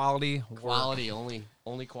 Quality. work. Quality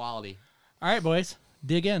only quality. All right, boys,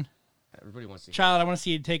 dig in. Everybody wants to. Child, I want to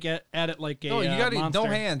see you take it at it like a No, you gotta monster. no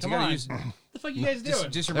hands. Come you gotta on. use What the fuck you guys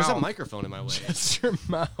doing? just your There's a mouth. microphone in my way. It's your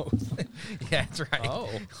mouth. Yeah, that's right. Oh.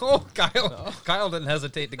 Oh, Kyle didn't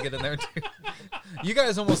hesitate to get in there too. You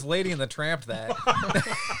guys almost Lady in the Tramp that.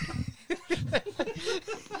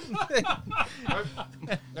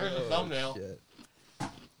 There's a thumbnail. Shit.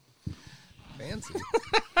 Fancy.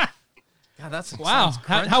 God, that's Wow.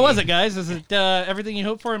 sounds How was crunchy. it, guys? Is it everything you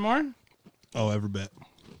hoped for and more? Oh, every bit.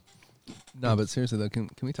 No, but seriously though, can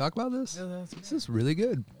we talk about this? Yeah, that's- This is really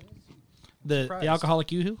good. The Surprised.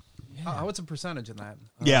 alcoholic yoo-hoo? What's the percentage in that?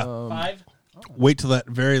 Yeah. 5? Wait till that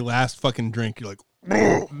very last fucking drink. You're like,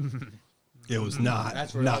 it was not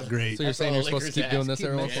great. So you're saying you're supposed to keep doing this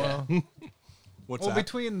every once in a while? What's Well, that?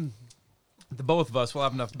 between the both of us, we'll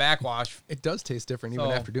have enough backwash. It does taste different even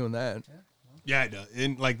So- after doing that. Yeah, it does.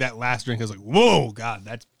 And like that last drink, I was like, whoa, God,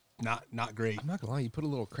 that's not great. I'm not gonna lie, you put a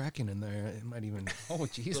little Kraken in there, it might even Oh,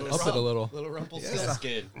 Jesus. up it a little. Little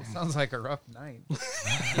Rumpelstiltskin. Sounds like a rough night.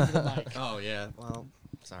 Oh yeah. Well,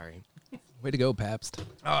 sorry. Way to go, Pabst.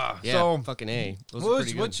 Yeah. So, fucking A. Those are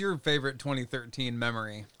pretty good. what's your favorite 2013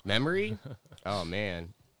 memory? Memory? Oh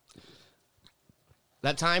man.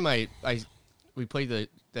 That time we played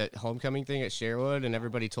that homecoming thing at Sherwood, and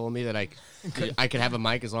everybody told me that I could have a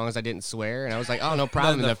mic as long as I didn't swear, and I was like, oh, no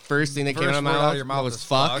problem. And the first thing that came out of first word out my of your mouth mouth was is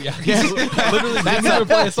fuck. fuck. Literally, that's never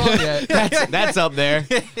play a song yet. That's up there.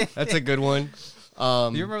 That's a good one. Do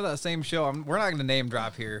you remember that same show? We're not going to name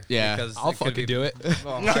drop here. Yeah. because I'll it could fucking be- do it.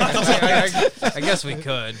 Well, I guess we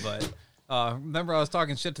could, but remember I was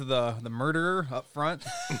talking shit to the murderer up front.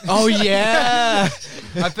 Oh yeah.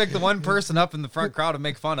 I picked the one person up in the front crowd to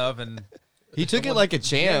make fun of, and He took it like a yeah,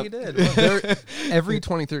 champ. he did. Every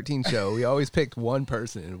 2013 show, we always picked one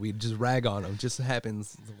person and we'd just rag on them. Just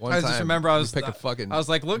happens one I time. just remember I was we pick a fucking I was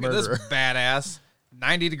like, look murderer. at this badass,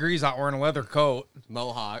 90 degrees out wearing a leather coat.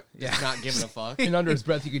 Mohawk. Yeah. Just not giving a fuck. And under his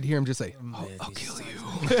breath, you could hear him just say, I'll kill you.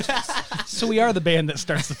 So we are the band that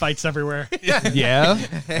starts the fights everywhere. Yeah.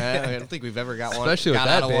 I don't think we've ever got one. Especially with got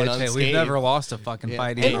that out of one bitch. Hey, unscathed. we've never lost a fucking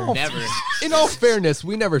fight Yeah, either. never. In all fairness,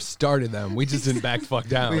 we never started them. We just didn't back the fuck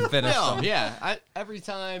down. We finished No, them. yeah. Every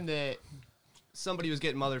time that somebody was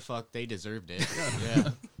getting motherfucked, they deserved it.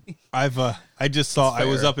 Yeah. I just saw. I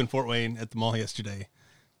was fair. up in Fort Wayne at the mall yesterday,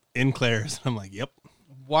 in Claire's. I'm like, yep.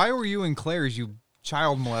 Why were you in Claire's, you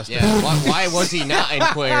child molester? Yeah. Why was he not in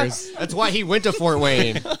Claire's? That's why he went to Fort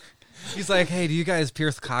Wayne. He's like, hey, do you guys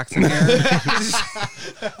pierce cocks in here?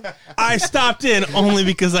 I stopped in only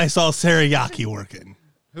because I saw Sarah Yaki working.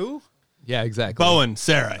 Who? Yeah, exactly. Bowen,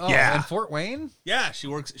 Sarah. Oh, yeah, in Fort Wayne? yeah. She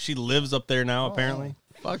works. She lives up there now. Apparently.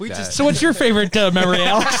 Fuck We that. just- So what's your favorite memory,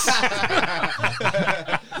 Alex?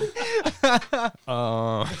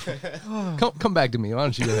 Come back to me. Why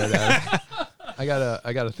don't you go ahead, Adam?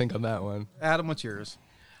 I gotta think on that one. Adam, what's yours?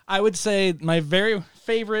 I would say my very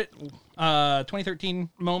favorite 2013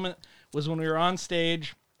 moment was when we were on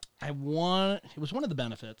stage. It was one of the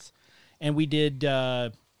benefits, and we did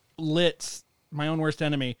Lit's My Own Worst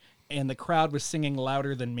Enemy, and the crowd was singing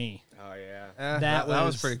louder than me. Oh yeah. That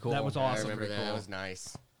was pretty cool. That was I awesome. remember that. That was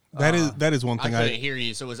nice. That is one I thing couldn't hear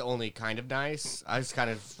you, so it was only kind of nice. I was kind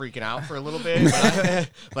of freaking out for a little bit,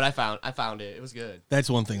 but I found it. It was good. That's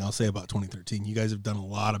one thing I'll say about 2013. You guys have done a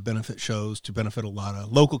lot of benefit shows to benefit a lot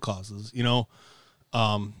of local causes, you know,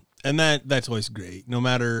 and that's always great. No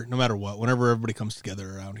matter what, whenever everybody comes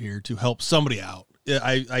together around here to help somebody out,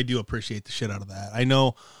 I do appreciate the shit out of that. I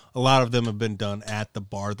know a lot of them have been done at the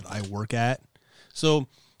bar that I work at, so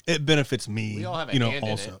it benefits me. We all have a you know, hand in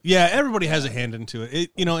also, it. yeah, everybody has a hand into it.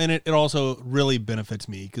 You know, and it also really benefits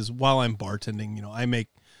me because while I'm bartending, you know, I make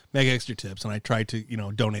make extra tips, and I try to,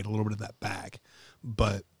 donate a little bit of that back.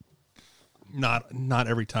 But not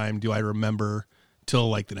every time do I remember till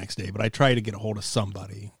like the next day. But I try to get a hold of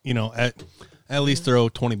somebody, at least throw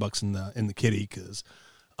 $20 in the kitty, because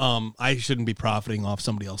I shouldn't be profiting off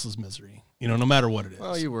somebody else's misery, no matter what it is.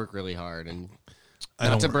 Well, you work really hard, and I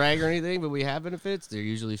don't not to work. brag or anything, but we have benefits. They're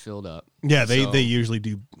usually filled up. Yeah, they So, usually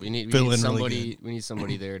do. We need fill in somebody. really good. We need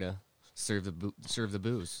somebody there to serve the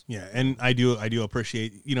booze. Yeah, and I do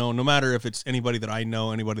appreciate, no matter if it's anybody that I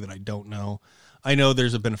know, anybody that I don't know. I know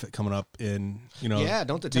there's a benefit coming up in, Yeah,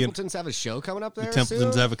 don't the Templetons have a show coming up there? The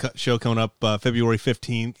Templetons soon? have a show coming up February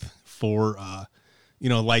 15th for,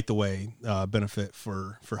 Light the Way benefit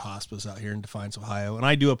for hospice out here in Defiance, Ohio. And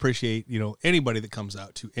I do appreciate, anybody that comes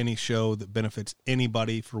out to any show that benefits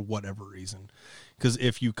anybody for whatever reason. Because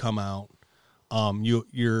if you come out,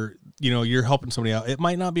 you're helping somebody out. It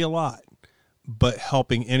might not be a lot, but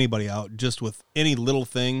helping anybody out just with any little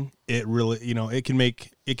thing, it really, it can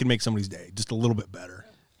make somebody's day just a little bit better.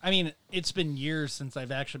 I mean, it's been years since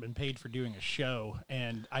I've actually been paid for doing a show,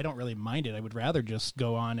 and I don't really mind it. I would rather just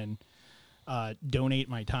go on and donate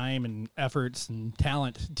my time and efforts and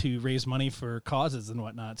talent to raise money for causes and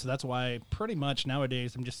whatnot. So that's why pretty much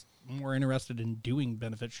nowadays I'm just more interested in doing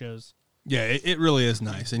benefit shows. Yeah, it really is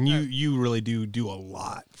nice, and you really do a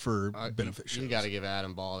lot for benefit shows. You got to give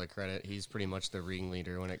Adam Ball the credit. He's pretty much the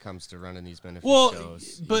ringleader when it comes to running these benefit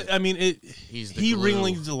shows. But I mean, he's the he glue.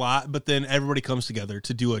 ringleads a lot, but then everybody comes together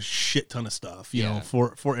to do a shit ton of stuff, you know,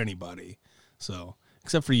 for anybody. So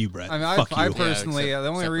except for you, Brett. I mean, Fuck I you. personally, except- the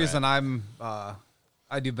only except reason Brad.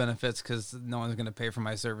 I do benefits because no one's going to pay for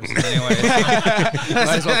my services anyway.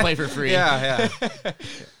 Might as well play for free. Yeah.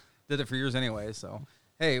 Did it for years anyway. So,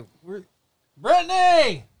 hey,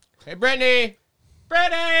 Brittany! Hey, Brittany!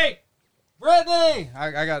 Brittany!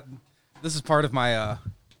 I got, this is part of my,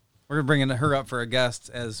 we're going to bring her up for a guest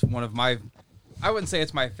as one of my, I wouldn't say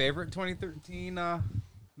it's my favorite 2013 memory.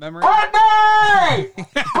 Brittany!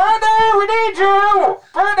 Brittany, we need you!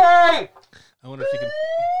 Brittany! I wonder if you can.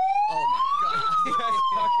 Oh, my God. That's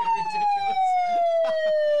fucking ridiculous.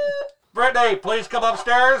 Brittany, please come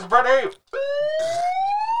upstairs, Brittany!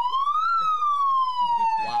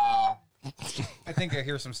 Wow. I think I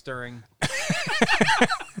hear some stirring.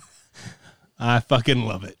 I fucking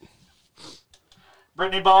love it.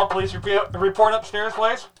 Brittany Ball, please report upstairs,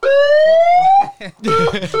 please. In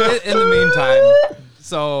the meantime,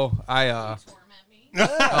 so I,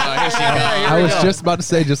 I was just about to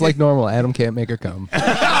say, just like normal, Adam can't make her come.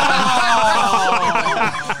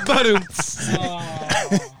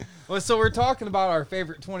 well, so we're talking about our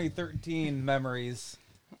favorite 2013 memories,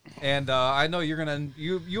 and I know you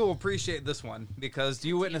will appreciate this one because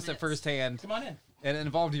you witnessed it firsthand, Come on in. and it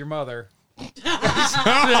involved your mother.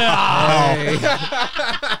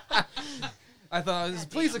 I thought,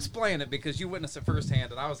 please explain it because you witnessed it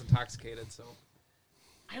firsthand, and I was intoxicated. So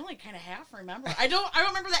I only kind of half remember. I don't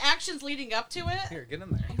remember the actions leading up to it. here, get in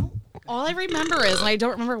there. All I remember is, and I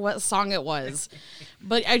don't remember what song it was,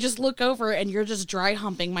 but I just look over and you're just dry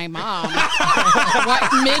humping my mom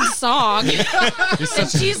mid-song. And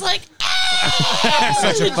she's like,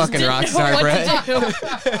 Such a fucking rock star,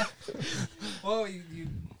 Brett. Well,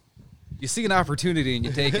 you see an opportunity and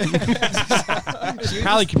you take it.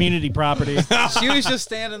 Probably community property. She was just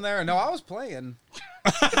standing there. No, I was playing.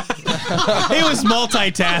 He was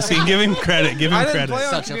multitasking. Give him credit. Give him I didn't credit. play on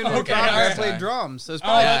Such a community fucking property. I rock played star. drums. So it's Oh,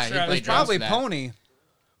 probably, that's Yeah, right. he played it's probably drums for that.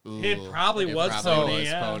 Pony. It probably was probably Pony, was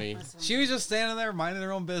yeah. Pony. She was just standing there minding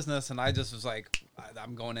her own business, and I just was like,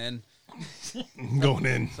 I'm going in. Going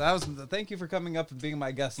in. So that was. Thank you for coming up and being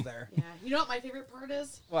my guest there. Yeah. You know what my favorite part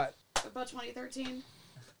is What? about 2013?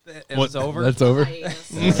 It was over. That's over. Hiatus.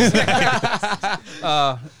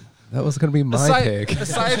 That was going to be my aside, pick.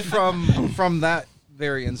 aside from that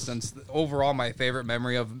very instance, overall my favorite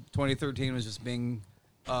memory of 2013 was just being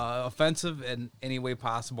offensive in any way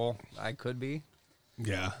possible I could be.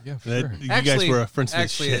 Yeah. Yeah, for That- sure. You guys were a friends with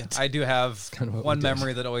actually, shit. I do have kind of what one we did.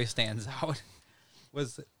 memory that always stands out.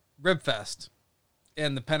 Was Ribfest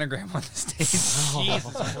and the pentagram on the stage.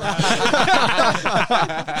 Jesus Christ.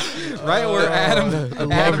 Right where Adam is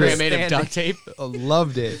Program made of standing, duct tape. I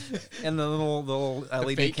loved it. and the little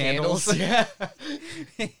LED fake candles. candles.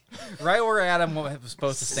 Yeah. Right where Adam was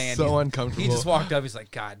supposed to stand. So He uncomfortable. just walked up. He's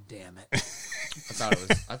like, "God damn it!" I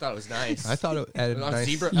thought it was nice. I thought it added On nice,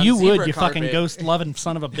 zebra- You on would, zebra you fucking carpet. ghost-loving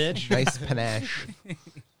son of a bitch. nice panache. A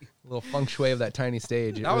little feng shui of that tiny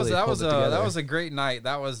stage. It That was really that pulled was it a together. that was a great night.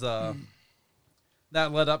 That was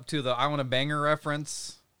that led up to the "I Want a Banger"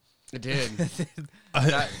 reference. It did.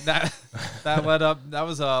 that led up. That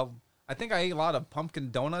was I think I ate a lot of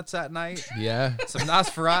pumpkin donuts that night. Yeah. Some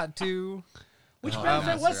Nosferatu. Which Oh,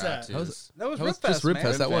 benefit was Monster that? Houses. That was That was Rip just Fest, Rip man.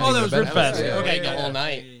 Fest. That Rip wasn't Oh, that even was a Rip benefit. Fest. Yeah, Okay, yeah, the yeah. whole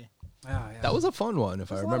night. Yeah. That was a fun one,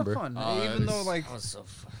 if I It was a lot of remember. fun. Oh, Even it though, was- like, I was so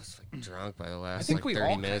drunk by the last think like we 30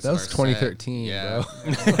 all- minutes. That of was our set. 2013, Yeah. bro.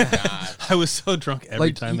 Oh, God. I was so drunk every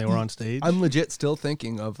Like, time they were on stage. I'm legit still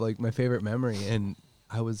thinking of like my favorite memory, and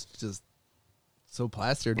I was just so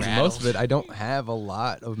plastered. And most of it, I don't have a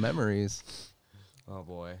lot of memories. Oh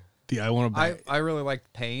boy. the I want to. I really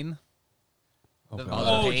liked Pain. The-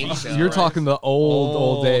 Oh, the Pain show, You're right? talking the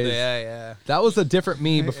old days. Yeah. That was a different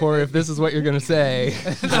me before. If this is what you're gonna say,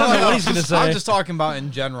 I don't know what he's gonna say. I'm just talking about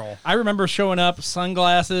in general. I remember showing up,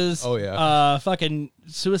 sunglasses. Oh, yeah. Fucking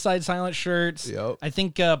Suicide Silent shirts. Yep. I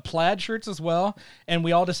think plaid shirts as well. And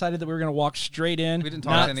we all decided that we were gonna walk straight in. We didn't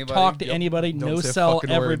talk not to anybody. talk to Yep. anybody. Don't No say a sell fucking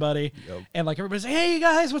word. everybody. Yep. And like everybody's like, "Hey, you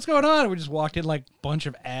guys, what's going on?" And we just walked in like a bunch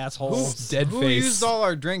of assholes. dead Who face. used all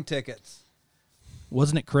our drink tickets?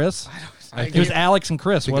 Wasn't it Chris? I It was gave- Alex and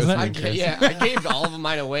Chris, think it was wasn't me. it? Yeah, I gave all of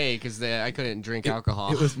mine away because I couldn't drink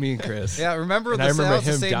alcohol. it was me and Chris. Yeah, remember And the I remember at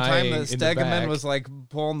the him same time dying that in the Stegeman back. was like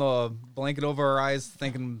pulling the blanket over our eyes,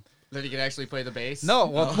 thinking, That he could actually play the bass. "No,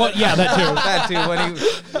 well, Well, yeah, that too.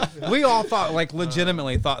 that too." When we all thought, like,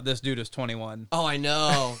 legitimately thought this dude was 21. Oh, I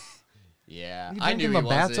know. Yeah, You I knew drinking he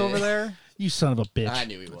the bats wasn't. over there? You son of a bitch. I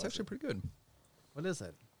knew he It's was. actually pretty good. What is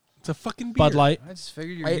it? It's a fucking beer. Bud Light. I just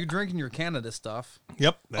figured I- you drinking your Canada stuff.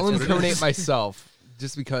 Yep. That's I'll what it incriminate is. myself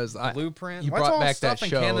just because Blueprint. you What's brought all back stuff that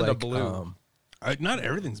in show. Canada like, blue? Not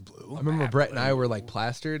everything's blue. I remember Brett and I were like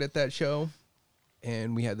plastered at that show,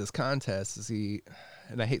 and we had this contest to see.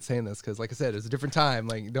 And I hate saying this because, like I said, it's a different time.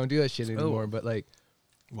 Like, don't do that shit anymore. But like,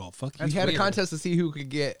 Well, fuck you. we had weird. a contest to see who could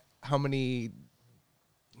get how many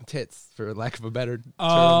tits, for lack of a better term.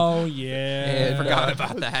 Oh yeah. And, Forgot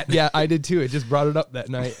about that. Yeah, I did too. It just brought it up that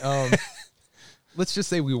night. Let's just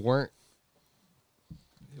say we weren't.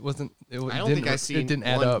 It wasn't. It I don't didn't, think I seen it didn't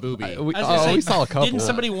add one up. boobie. We, I was gonna say, we saw a couple. Didn't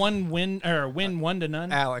somebody win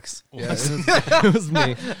 1-0? Alex. Yeah, it was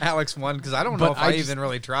me. Alex won because I don't But know if I I just- even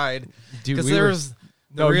really tried. Dude, Because we were- there's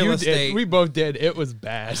the No, real you estate. did. We both did. It was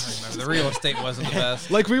bad. The real estate wasn't the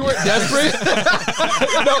best. Like, we weren't desperate.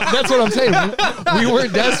 No, that's what I'm saying. We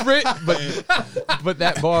weren't desperate, but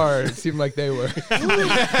that bar seemed like they were.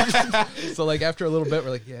 So, like, after a little bit, we're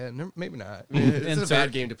like, yeah, maybe not. It's a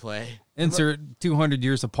bad game to play. Insert 200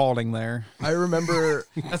 years of Paulding there. I remember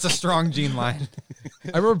That's a strong gene line.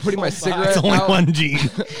 putting my cigarette It's only out. one gene.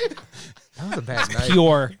 That was a bad night.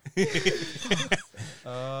 Pure.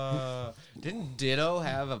 Didn't Ditto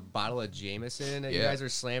have a bottle of Jameson that you Yeah. guys were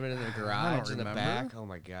slamming in the garage in the remember. back? Oh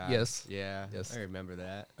my god. Yes. Yeah. Yes. I remember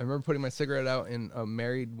that. I remember putting my cigarette out in a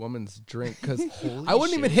married woman's drink because Holy I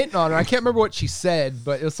wasn't even shit. hitting on her. I can't remember what she said,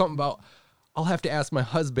 but it was something about I'll have to ask my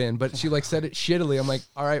husband. But she like said it shittily. I'm like,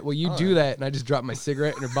 all right, well you do that, and I just dropped my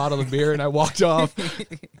cigarette and her bottle of beer, and I walked off.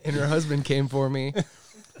 And her husband came for me.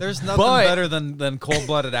 There's nothing But- better than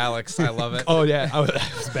cold-blooded Alex. I love it. Oh yeah, I was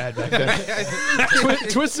bad back then.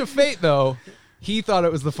 Twist of fate though. He thought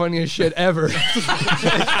it was the funniest shit ever.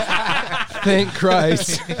 Thank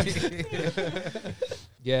Christ.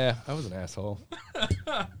 Yeah, I was an asshole.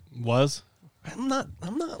 Was? I'm not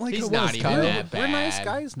like He's I was, not even Kyle. that bad. We're nice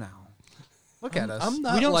guys now. Look at us. I'm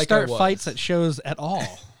not We don't like start I was. fights at shows at all.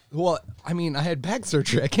 Well, I mean, I had back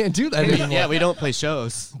surgery. I can't do that anymore. Yeah, we don't play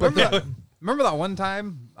shows. Remember that one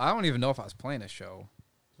time? I don't even know if I was playing a show.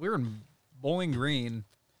 We were in Bowling Green,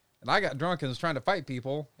 and I got drunk and was trying to fight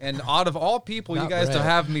people. And out of all people, you Not guys to Brett.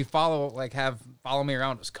 have me follow me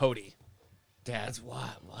around was Cody. Dad's what?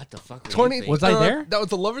 What the fuck? Were 20 you Was thinking? I there? That was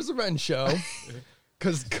the Lover's Revenge show.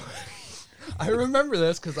 Because I remember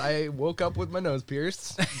this because I woke up with my nose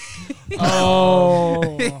pierced.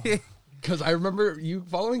 Oh. Because I remember you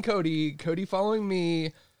following Cody, Cody following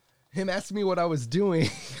me, him asking me what I was doing.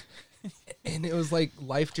 And it was like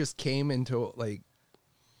life just came into like,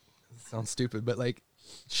 it sounds stupid, but like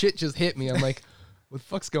shit just hit me. I'm like, what the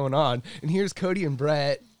fuck's going on? And here's Cody and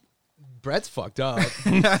Brett. Brett's fucked up.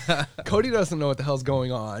 Cody doesn't know what the hell's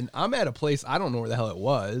going on. I'm at a place I don't know where the hell it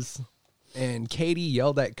was. And Katie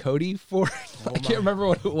yelled at Cody for I can't remember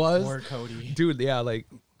what it was. Poor Cody. Dude, yeah, like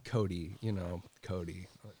Cody, Cody.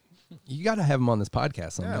 You got to have him on this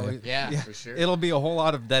podcast someday. Yeah, for sure. It'll be a whole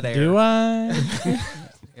lot of dead air. Do I?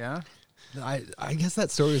 Yeah. I guess that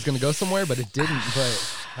story was going to go somewhere, but it didn't.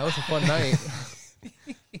 But that was a fun night.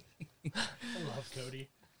 I love Cody.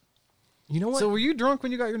 You know what? So were you drunk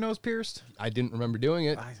when you got your nose pierced? I didn't remember doing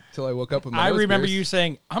it till I woke up with my I nose remember pierced. you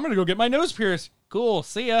saying, I'm going to go get my nose pierced. Cool.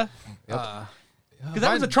 See ya. Because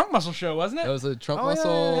that was a trunk muscle show, wasn't it? That was a Trump Oh, yeah,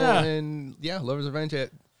 muscle yeah. and Lover's Revenge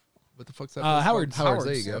at what the fuck's that? Howard's. Howard's.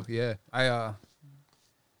 There you go. Yeah. I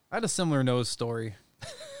had a similar nose story.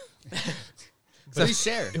 Please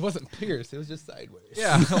share. It wasn't pierced. It was just sideways.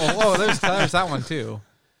 Yeah. Oh, there's that one too.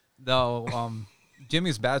 Though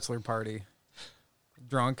Jimmy's bachelor party.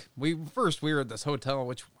 Drunk. We were at this hotel,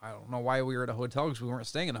 which I don't know why we were at a hotel because we weren't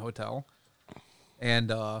staying in a hotel. And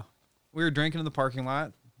we were drinking in the parking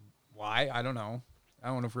lot. Why? I don't know. I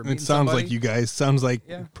don't know if we're meeting It sounds somebody. like you guys. Sounds like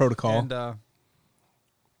protocol. And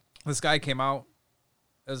this guy came out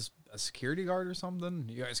as a security guard or something.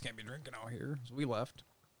 You guys can't be drinking out here. So we left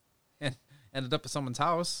and ended up at someone's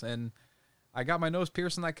house. And I got my nose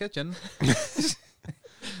pierced in that kitchen.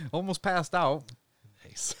 Almost passed out.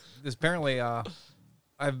 Nice. Apparently,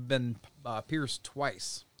 I've been pierced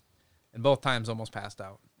twice. And both times almost passed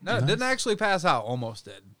out. No, it didn't actually pass out. Almost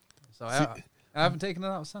did. So I haven't taken it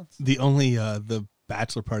out since. The only the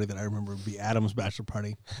bachelor party that I remember would be Adam's bachelor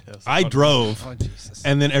party. I drove, Oh, Jesus.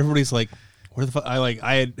 and then everybody's like, "Where the fuck?"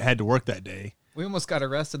 I had to work that day. We almost got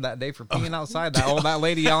arrested that day for peeing outside. That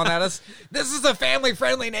lady yelling at us, "This is a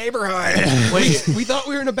family-friendly neighborhood." Wait, we thought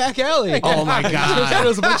we were in a back alley. Oh my god. There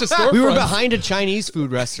was a bunch of storefronts. We were behind a Chinese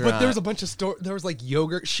food restaurant. But there was a bunch of There was like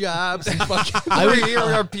yogurt shops and fucking. we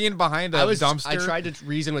were peeing behind a dumpster. I tried to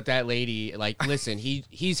reason with that lady. Like, listen,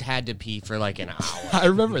 he's had to pee for like an hour. I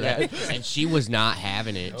remember that. And she was not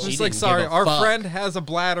having it. She Just like, didn't sorry, give a our fuck. friend has a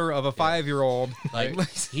bladder of a 5-year-old. Like,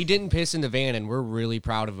 he didn't piss in the van, and we're really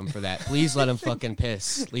proud of him for that. Please let him fucking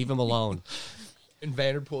piss. Leave him alone. And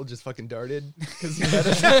Vanderpool just fucking darted because he had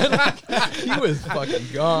it. He was fucking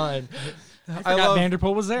gone. I forgot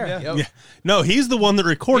Vanderpool was there. Yeah. Yep. Yeah, no, he's the one that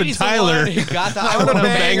recorded He's the Tyler. one who got the I I want want a a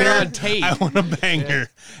banger banger on tape. I want a banger.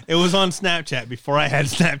 It was on Snapchat before I had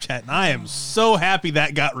Snapchat, and I am so happy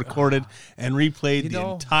that got recorded and replayed the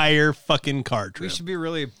know, entire fucking car trip. We should be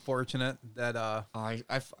really fortunate that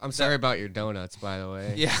I'm sorry about your donuts, by the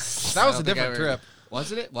way. yeah, that was a I don't think different I ever- trip.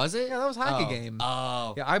 Wasn't it? Was it? Yeah, that was hockey game.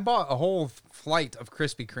 Oh, Yeah, I bought a whole flight of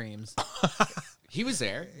Krispy Kremes. he was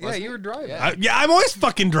there. Yeah, wasn't you he? were driving. Yeah. I'm always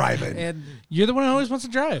fucking driving. And You're the one who always wants to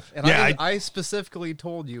drive. Yeah, I specifically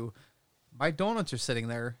told you, my donuts are sitting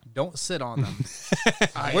there. Don't sit on them.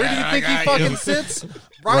 Where do you think he fucking sits?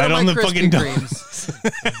 Right on on my the Krispy fucking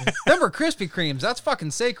Kremes. Them are Krispy Kremes. That's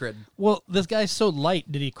fucking sacred. Well, this guy's so light.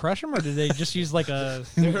 Did he crush him, or did they just use like a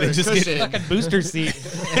They just get like a booster seat?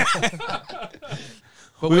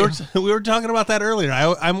 we were talking about that earlier.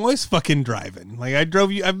 I'm always fucking driving. Like I've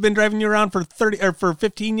been driving you around for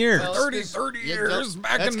 15 years. Well, 30 years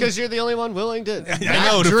back That's in because you're the only one willing to. I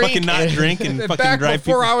know, to fucking not drink and fucking back drive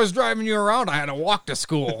before people. I was driving you around, I had to walk to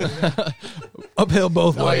school. Uphill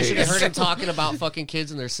both Oh, you ways. should have heard him talking about fucking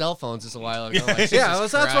kids and their cell phones just a while ago. Like, Jesus Yeah,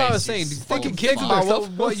 that's what I was Christ, saying. he's Think, full think fuck. about cell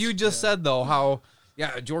what you just said, though. How,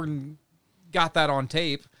 yeah, Jordan got that on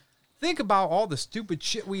tape. Think about all the stupid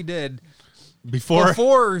shit we did Before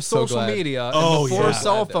social glad. media and Oh, before yeah.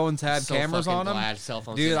 cell phones had So cameras fucking on them. glad cell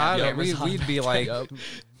phones Dude, didn't have cameras on we'd them. be like,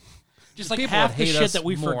 Just like People half would the hate shit us that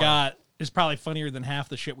we more. forgot is probably funnier than half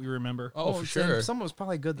the shit we remember. Oh, for and sure. Some was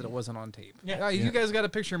probably good that it wasn't on tape. Yeah. Yeah, you guys got a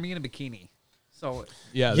picture of me in a bikini. So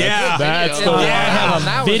Yeah, Yeah. that's Video. the Yeah. I have a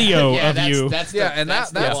that was- video Yeah, of that's, you. That's Yeah, the, and that's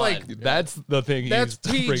that's the like- one. that's the thing. that's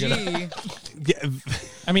he's bringing up. PG. yeah,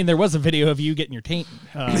 I mean, there was a video of you getting your taint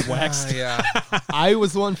waxed. Yeah. I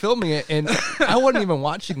was the one filming it, and I wasn't even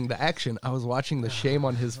watching the action. I was watching the shame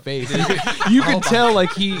on his face. You could tell,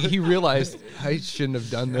 like he realized I shouldn't have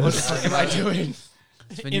done this. What am I doing?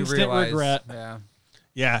 When you Instant realize, regret. Yeah.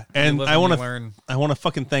 yeah. And live I and want you to learn.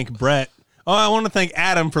 fucking thank Brett. Oh, I want to thank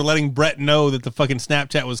Adam for letting Brett know that the fucking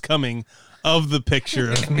Snapchat was coming of the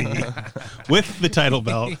picture of me with the title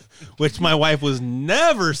belt, which my wife was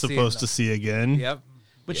never supposed to see again. Yep.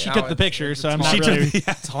 But she Now took the it's- picture, so it's I'm not She really. took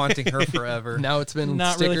It's haunting her forever. Now it's been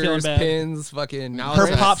Not really feeling stickers, bad. pins, fucking. Now her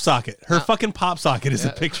it's- pop socket. Her fucking pop socket is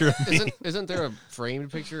a picture of me. Isn't there a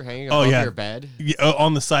framed picture hanging Oh, above yeah. your bed? Yeah,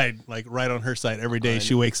 on the side, like right on her side. Every day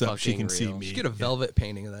she wakes up, she Fucking can see real. me. You should get a velvet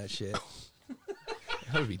painting of that shit.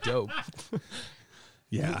 That would be dope.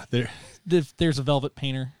 Yeah, there. If there's a velvet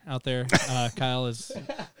painter out there, Kyle is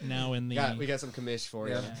now in the. We got some commish for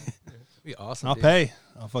you. That'd be awesome. I'll dude. pay.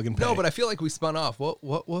 I'll fucking pay. No, but I feel like we spun off. What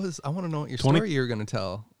was? I want to know what your 20 story you were gonna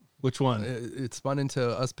tell. Which one? It spun into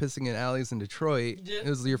us pissing in alleys in Detroit. It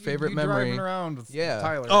was your favorite You memory. driving around with Yeah.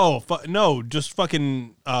 Tyler. Oh no! Just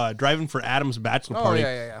fucking driving for Adam's bachelor Oh, party.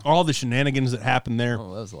 yeah. All the shenanigans that happened there.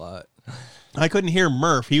 Oh, that was a lot. I couldn't hear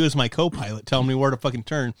Murph. He was my co-pilot telling me where to fucking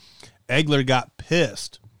turn. Egler got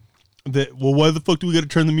pissed that, well, why the fuck do we got to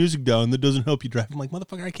turn the music down? That doesn't help you drive. I'm like,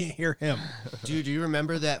 motherfucker, I can't hear him. Dude, do you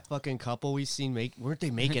remember that fucking couple we seen weren't they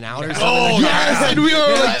making out or something? Oh, Yes, and we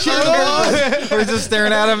were like cheering. We were just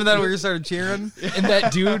staring at him, and then we started cheering. And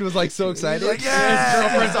that dude was like so excited. His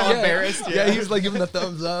girlfriend's all embarrassed. Yeah, he was like giving the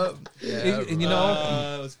thumbs up. And you know,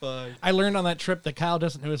 That was fun. I learned on that trip that Kyle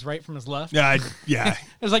doesn't know his right from his left. Yeah, yeah.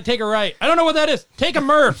 It was like, take a right. I don't know what that is. Take a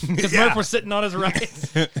Murph. Because Yeah. Murph was sitting on his right.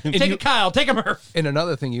 Take a Kyle. Take a Murph. And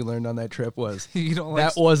another thing you learned on that trip was you don't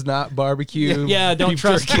like. that was not barbecue. Yeah, don't beef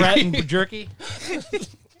trust jerky. Brett and jerky.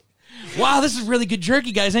 Wow, this is really good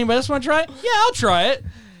jerky, guys. Anybody else want to try it? Yeah, I'll try it.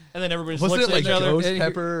 And then everybody just Wasn't looks it at like each other. ghost And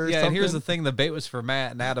pepper or yeah, and here's the something? thing: the bait was for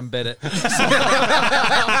Matt, and Adam bit it.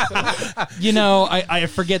 You know, I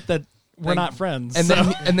forget that we're not friends. And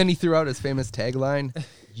so- then he threw out his famous tagline,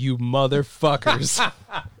 "You motherfuckers."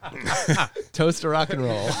 Toast to rock and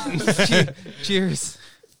roll. Cheers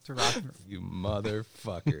to rock. You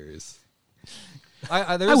motherfuckers. I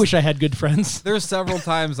I wish I had good friends. There's several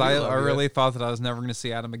times I love you. really thought that I was never going to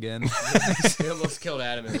see Adam again, They almost killed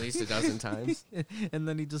Adam at least a dozen times. and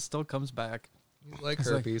then he just still comes back. Like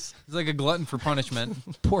herpes. He's like a glutton for punishment.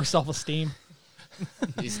 Poor self-esteem.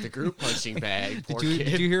 He's the group punching bag. Poor Did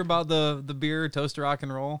kid. you hear about the beer Toast to Rock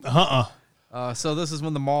and Roll? So this is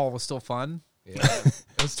when the mall was still fun, Yeah.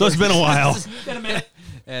 So it's been a while. Been a minute.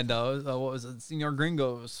 and what was it? Senor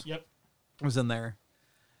Gringos Yep. was in there,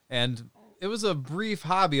 and it was a brief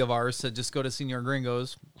hobby of ours to just go to Senor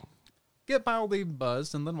Gringos, get mildly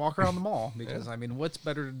buzzed, and then walk around the mall because I mean, what's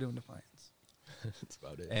better to do in Defiance? That's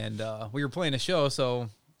about it. And we were playing a show, so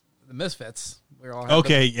the Misfits. We all had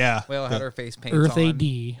Okay, yeah. we all had our face paints Earth on. AD.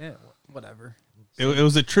 Yeah, whatever. It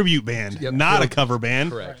was a tribute band, Yep. not a Yep. cover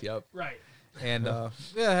band. Correct. Yep. Right. And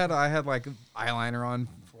yeah, I had like eyeliner on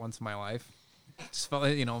for once in my life. Just felt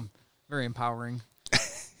like, very empowering.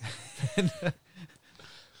 And,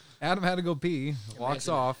 Adam had to go pee, walks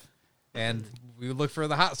off, and we would look for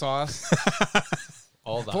the hot sauce.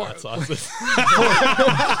 All the hot sauces.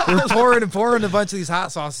 We're pouring a bunch of these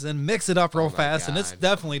hot sauces and mix it up real fast, and it's God.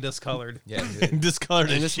 definitely discolored. Yeah, dude. Discolored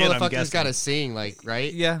And as this shit, I'm motherfucker's guessing. got to sing, like,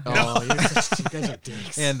 right? Yeah. Oh, you guys are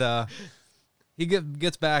dicks. And he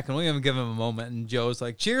gets back, and we even give him a moment, and Joe's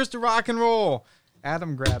like, "Cheers to rock and roll."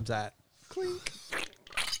 Adam grabs that, clink,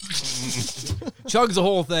 chugs the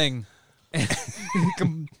whole thing.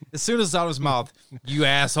 As soon as it's out of his mouth, "You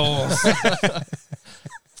assholes!"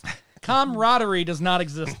 Camaraderie does not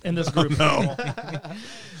exist in this group. No.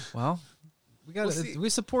 Well, we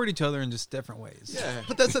support each other in just different ways. Yeah.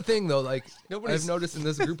 But that's the thing, though. Like, Nobody's- I've noticed in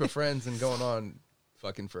this group of friends and going on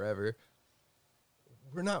fucking forever,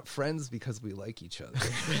 we're not friends because we like each other.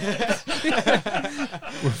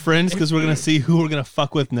 We're friends because we're going to see who we're going to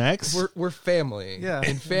fuck with next. We're family. Yeah.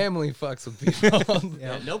 And family fucks with people.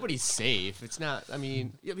 Yeah, nobody's safe. It's not, I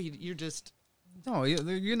mean, you're just, No,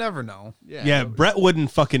 you never know. yeah, Brett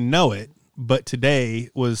wouldn't fucking know it, but today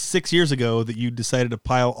was 6 years ago that you decided to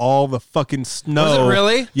pile all the fucking snow. Was it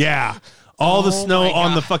really? Yeah. All the Oh snow my on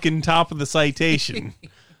God. the fucking top of the citation.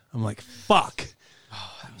 I'm like, fuck.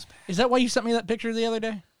 Is that why you sent me that picture the other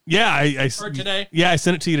day? Yeah, Or today? Yeah, I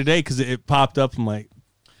sent it to you today because it popped up. I'm like,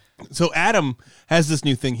 so Adam has this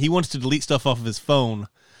new thing. He wants to delete stuff off of his phone,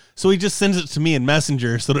 so he just sends it to me in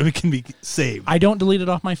Messenger so that it can be saved. I don't delete it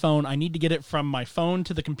off my phone. I need to get it from my phone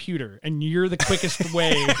to the computer, and you're the quickest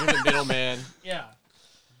way. You're the middleman. Yeah.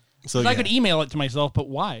 So I could email it to myself, but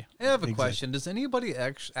why? I have a question. Does anybody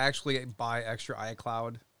actually buy extra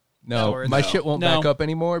iCloud? No, Or my no? shit won't No. back up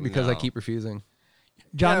anymore because I No. keep refusing.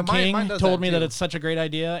 John Yeah, mine King does told that me that too. it's such a great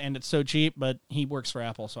idea and it's so cheap, but he works for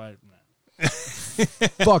Apple, so I.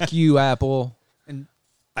 Fuck you, Apple. And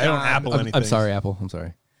I don't John- Apple I'm anything. sorry, Apple. I'm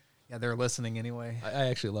sorry. Yeah, they're listening anyway. I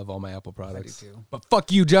actually love all my Apple products. too. But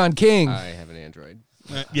fuck you, John King. I have an Android.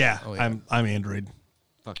 Yeah, Oh, yeah. I'm Android.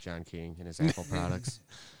 Fuck John King and his Apple products.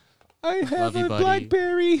 I have Love you, a buddy.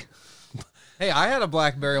 BlackBerry. Hey, I had a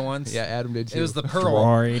BlackBerry once. Yeah, Adam did too. It was the Pearl.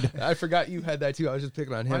 Droid. I forgot you had that too. I was just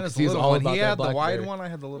picking on him Mine because is he the was little all one. about He that had the wide BlackBerry. one. I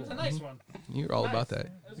had the little one. Nice one. You were all about that.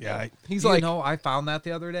 Yeah, He's You like, know, I found that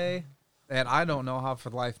the other day, and I don't know how for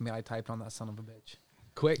the life of me I typed on that son of a bitch.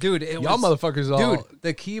 quick, Dude, y'all motherfuckers all. Dude,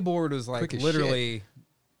 the keyboard was like quick as literally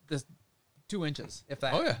this 2 inches, if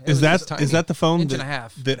that. Oh, yeah. It is was that is that the phone inch that, and a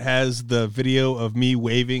half. that has the video of me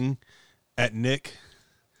waving at Nick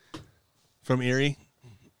from Erie?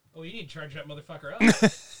 Oh, you need to charge that motherfucker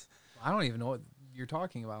up. I don't even know what you're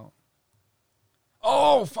talking about.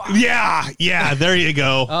 Oh, fuck. Yeah, there you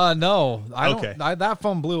go. No, I don't. Okay. That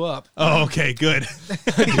phone blew up. Oh, okay, good.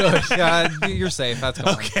 Yeah, you're safe. That's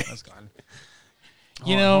gone. Okay. That's gone.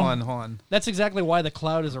 You know, hold on. that's exactly why the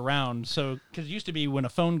cloud is around. So, because it used to be when a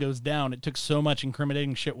phone goes down, it took so much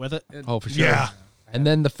incriminating shit with it. Oh, for sure. Yeah. And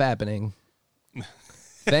then the fappening.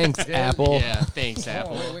 Thanks, Apple. Yeah, thanks,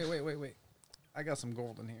 Apple. Oh, wait. I got some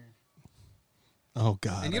gold in here. Oh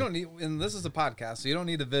God. And you don't need, and this is a podcast, so you don't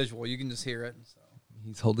need a visual. You can just hear it. So.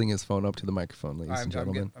 He's holding his phone up to the microphone, ladies and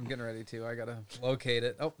gentlemen. I'm getting ready to. I gotta locate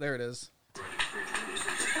it. Oh, there it is.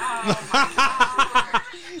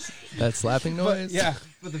 That slapping noise? Yeah,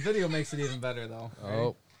 but the video makes it even better though.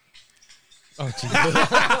 Oh. Oh, Jesus.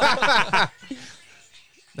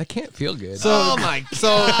 That can't feel good. Oh my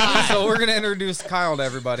god. So we're gonna introduce Kyle to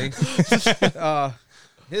everybody.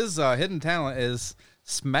 His hidden talent is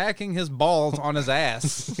smacking his balls on his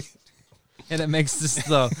ass, and it makes this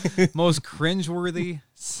the most cringeworthy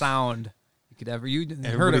sound you could ever. You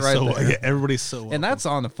heard it right there. Yeah, everybody's so. And that's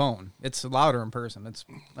on the phone. It's louder in person. It's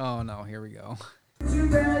oh no, here we go. Oh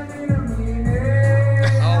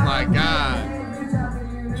my god.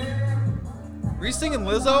 Were you singing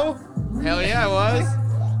Lizzo? Hell yeah, I was.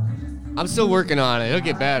 I'm still working on it. It'll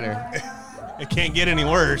get better. It can't get any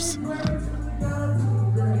worse.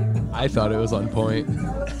 I thought it was on point.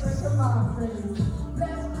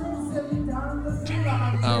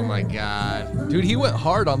 Oh my god. Dude, he went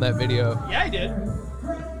hard on that video. Yeah, I did.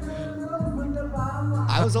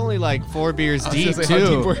 I was only like 4 beers was deep gonna say, how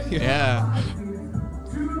too. deep were you? Yeah.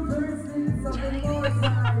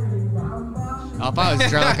 Oh, if I was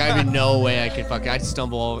drunk, I'd be no way I could I'd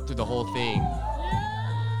stumble through the whole thing.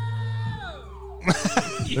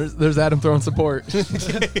 There's Adam throwing support.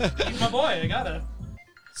 He's my boy. I gotta.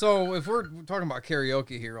 So if we're talking about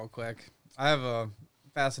karaoke here real quick, I have a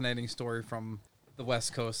fascinating story from the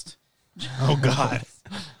West Coast. Oh God.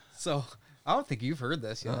 So I don't think you've heard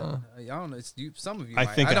this yet. I don't know. Some of you I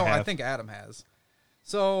might. think I don't. I have. think Adam has.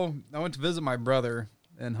 So I went to visit my brother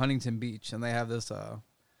in Huntington Beach, and they have this.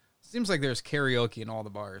 Seems like there's karaoke in all the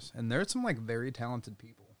bars, and there's some like very talented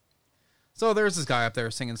people. So there's this guy up there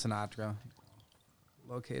singing Sinatra.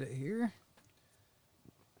 Locate it here.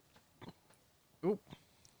 Oop.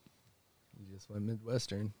 You just went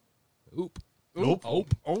Midwestern. Oop. Nope. All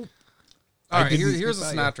right, didn't here's a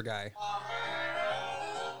skip by you. Sinatra guy.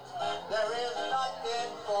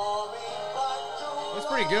 That's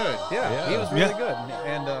pretty good. Yeah, he Yeah. was really Yeah. good.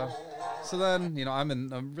 And so then, I'm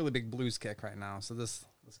in a really big blues kick right now. So this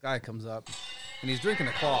guy comes up, and he's drinking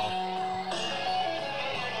a claw.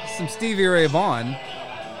 Some Stevie Ray Vaughan.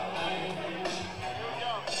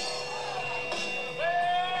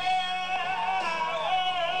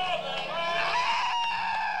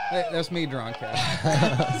 Hey, that's me drunk. Yeah.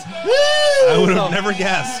 I would have never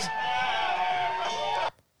guessed.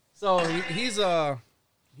 So he's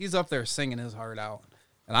up there singing his heart out,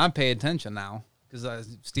 and I'm paying attention now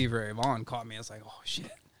because Stevie Ray Vaughan caught me. I was like, oh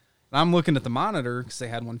shit! And I'm looking at the monitor because they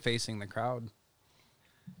had one facing the crowd.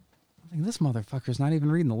 I'm thinking, this motherfucker's not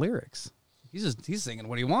even reading the lyrics. He's singing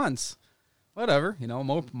what he wants. Whatever,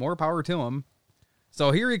 more power to him.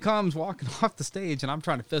 So here he comes walking off the stage, and I'm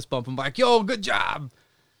trying to fist bump him like, yo, good job.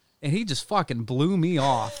 And he just fucking blew me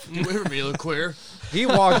off. Real queer. He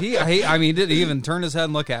walked. He didn't even turn his head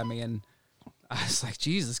and look at me, and I was like,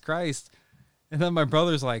 Jesus Christ! And then my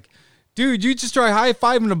brother's like, dude, you just try high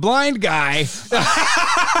fiving a blind guy.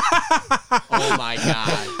 Oh my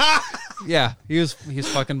god. Yeah, he's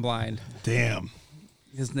fucking blind. Damn.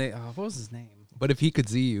 His name. What was his name? But if he could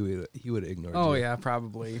see you, he would ignore you. Oh yeah,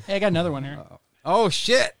 probably. Hey, I got another one here. Oh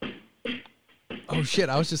shit! Oh, shit.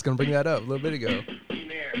 I was just going to bring that up a little bit ago.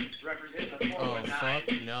 Oh fuck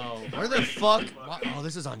no. Where the fuck? What? Oh,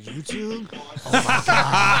 this is on YouTube?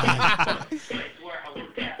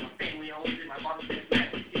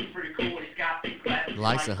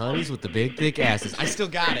 Likes the honeys with the big thick asses. I still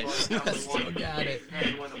got it. I still got it.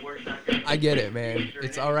 I get it, man.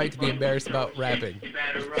 It's all right to be embarrassed about rapping.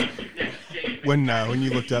 When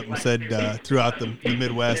you looked up and said throughout the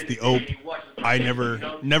Midwest, the ope, I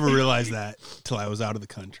never realized that till I was out of the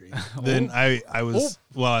country. Then I was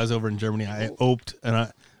while I was over in Germany, I oped,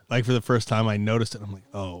 and for the first time I noticed it. I'm like,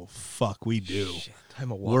 oh fuck, we do.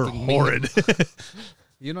 I'm a We're walking horrid.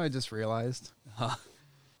 I just realized.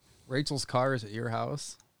 Rachel's car is at your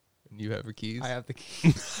house. And you have her keys. I have the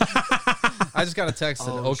key. I just got a text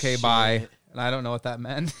that okay, bye, and I don't know what that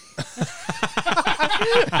meant.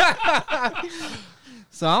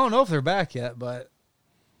 So I don't know if they're back yet, but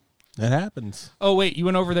That happens. Oh wait, you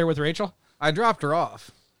went over there with Rachel, I dropped her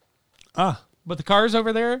off. Ah, but the car's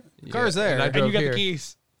over there, The car's there, and I and drove and you got here. the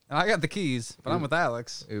keys. I got the keys, but I'm with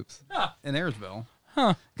Alex Oops. in Ayersville.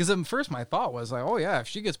 Huh? Because at first my thought was like, oh yeah, if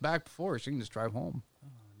she gets back before, she can just drive home.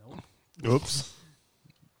 oops.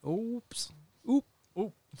 Oops.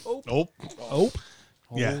 Ope. Oh,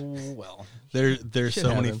 Yeah. Oh well. There's Shit so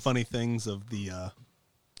many happens. funny things of the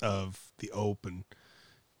Ope and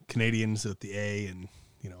Canadians at the A, and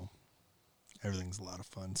everything's a lot of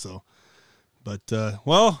fun. So, but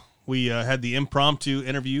we had the impromptu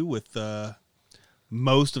interview with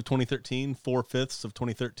most of 2013, 4/5 of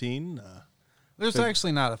 2013. There's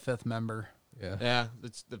actually not a fifth member. Yeah. Yeah,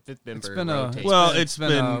 it's the fifth member. It's been a rotates. Well, it's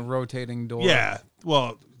been a rotating door. Yeah,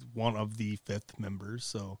 well, one of the fifth members.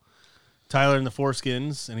 So Tyler and the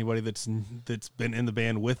Foreskins. Anybody that's been in the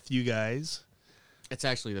band with you guys? It's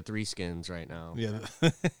actually the Three Skins right now. Yeah,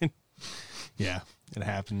 yeah, it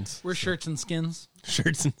happens. We're shirts and skins.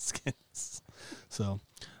 Shirts and skins. So,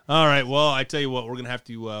 all right. Well, I tell you what, we're gonna have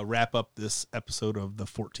to wrap up this episode of the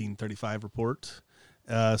 1435 report,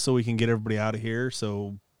 so we can get everybody out of here.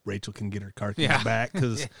 So Rachel can get her car keys Yeah. back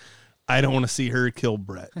because I don't want to see her kill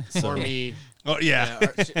Brett. So. Or me. Oh yeah.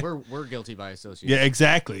 We're guilty by association. Yeah,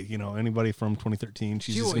 exactly. Anybody from 2013,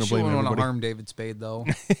 she's just going to She blame wouldn't want to everybody. harm David Spade though.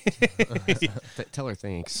 Tell her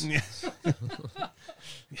thanks. Why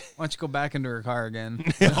don't you go back into her car again?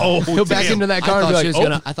 Oh, Go back damn. into that I car and thought, be she like,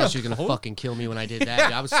 was I thought she was gonna fucking kill me when I did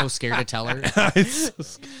that. I was so scared to tell her.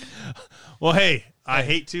 Well, hey, I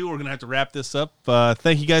hate to. We're going to have to wrap this up.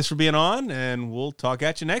 Thank you guys for being on, and we'll talk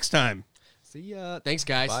at you next time. See ya. Thanks,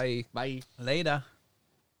 guys. Bye. Bye. Later.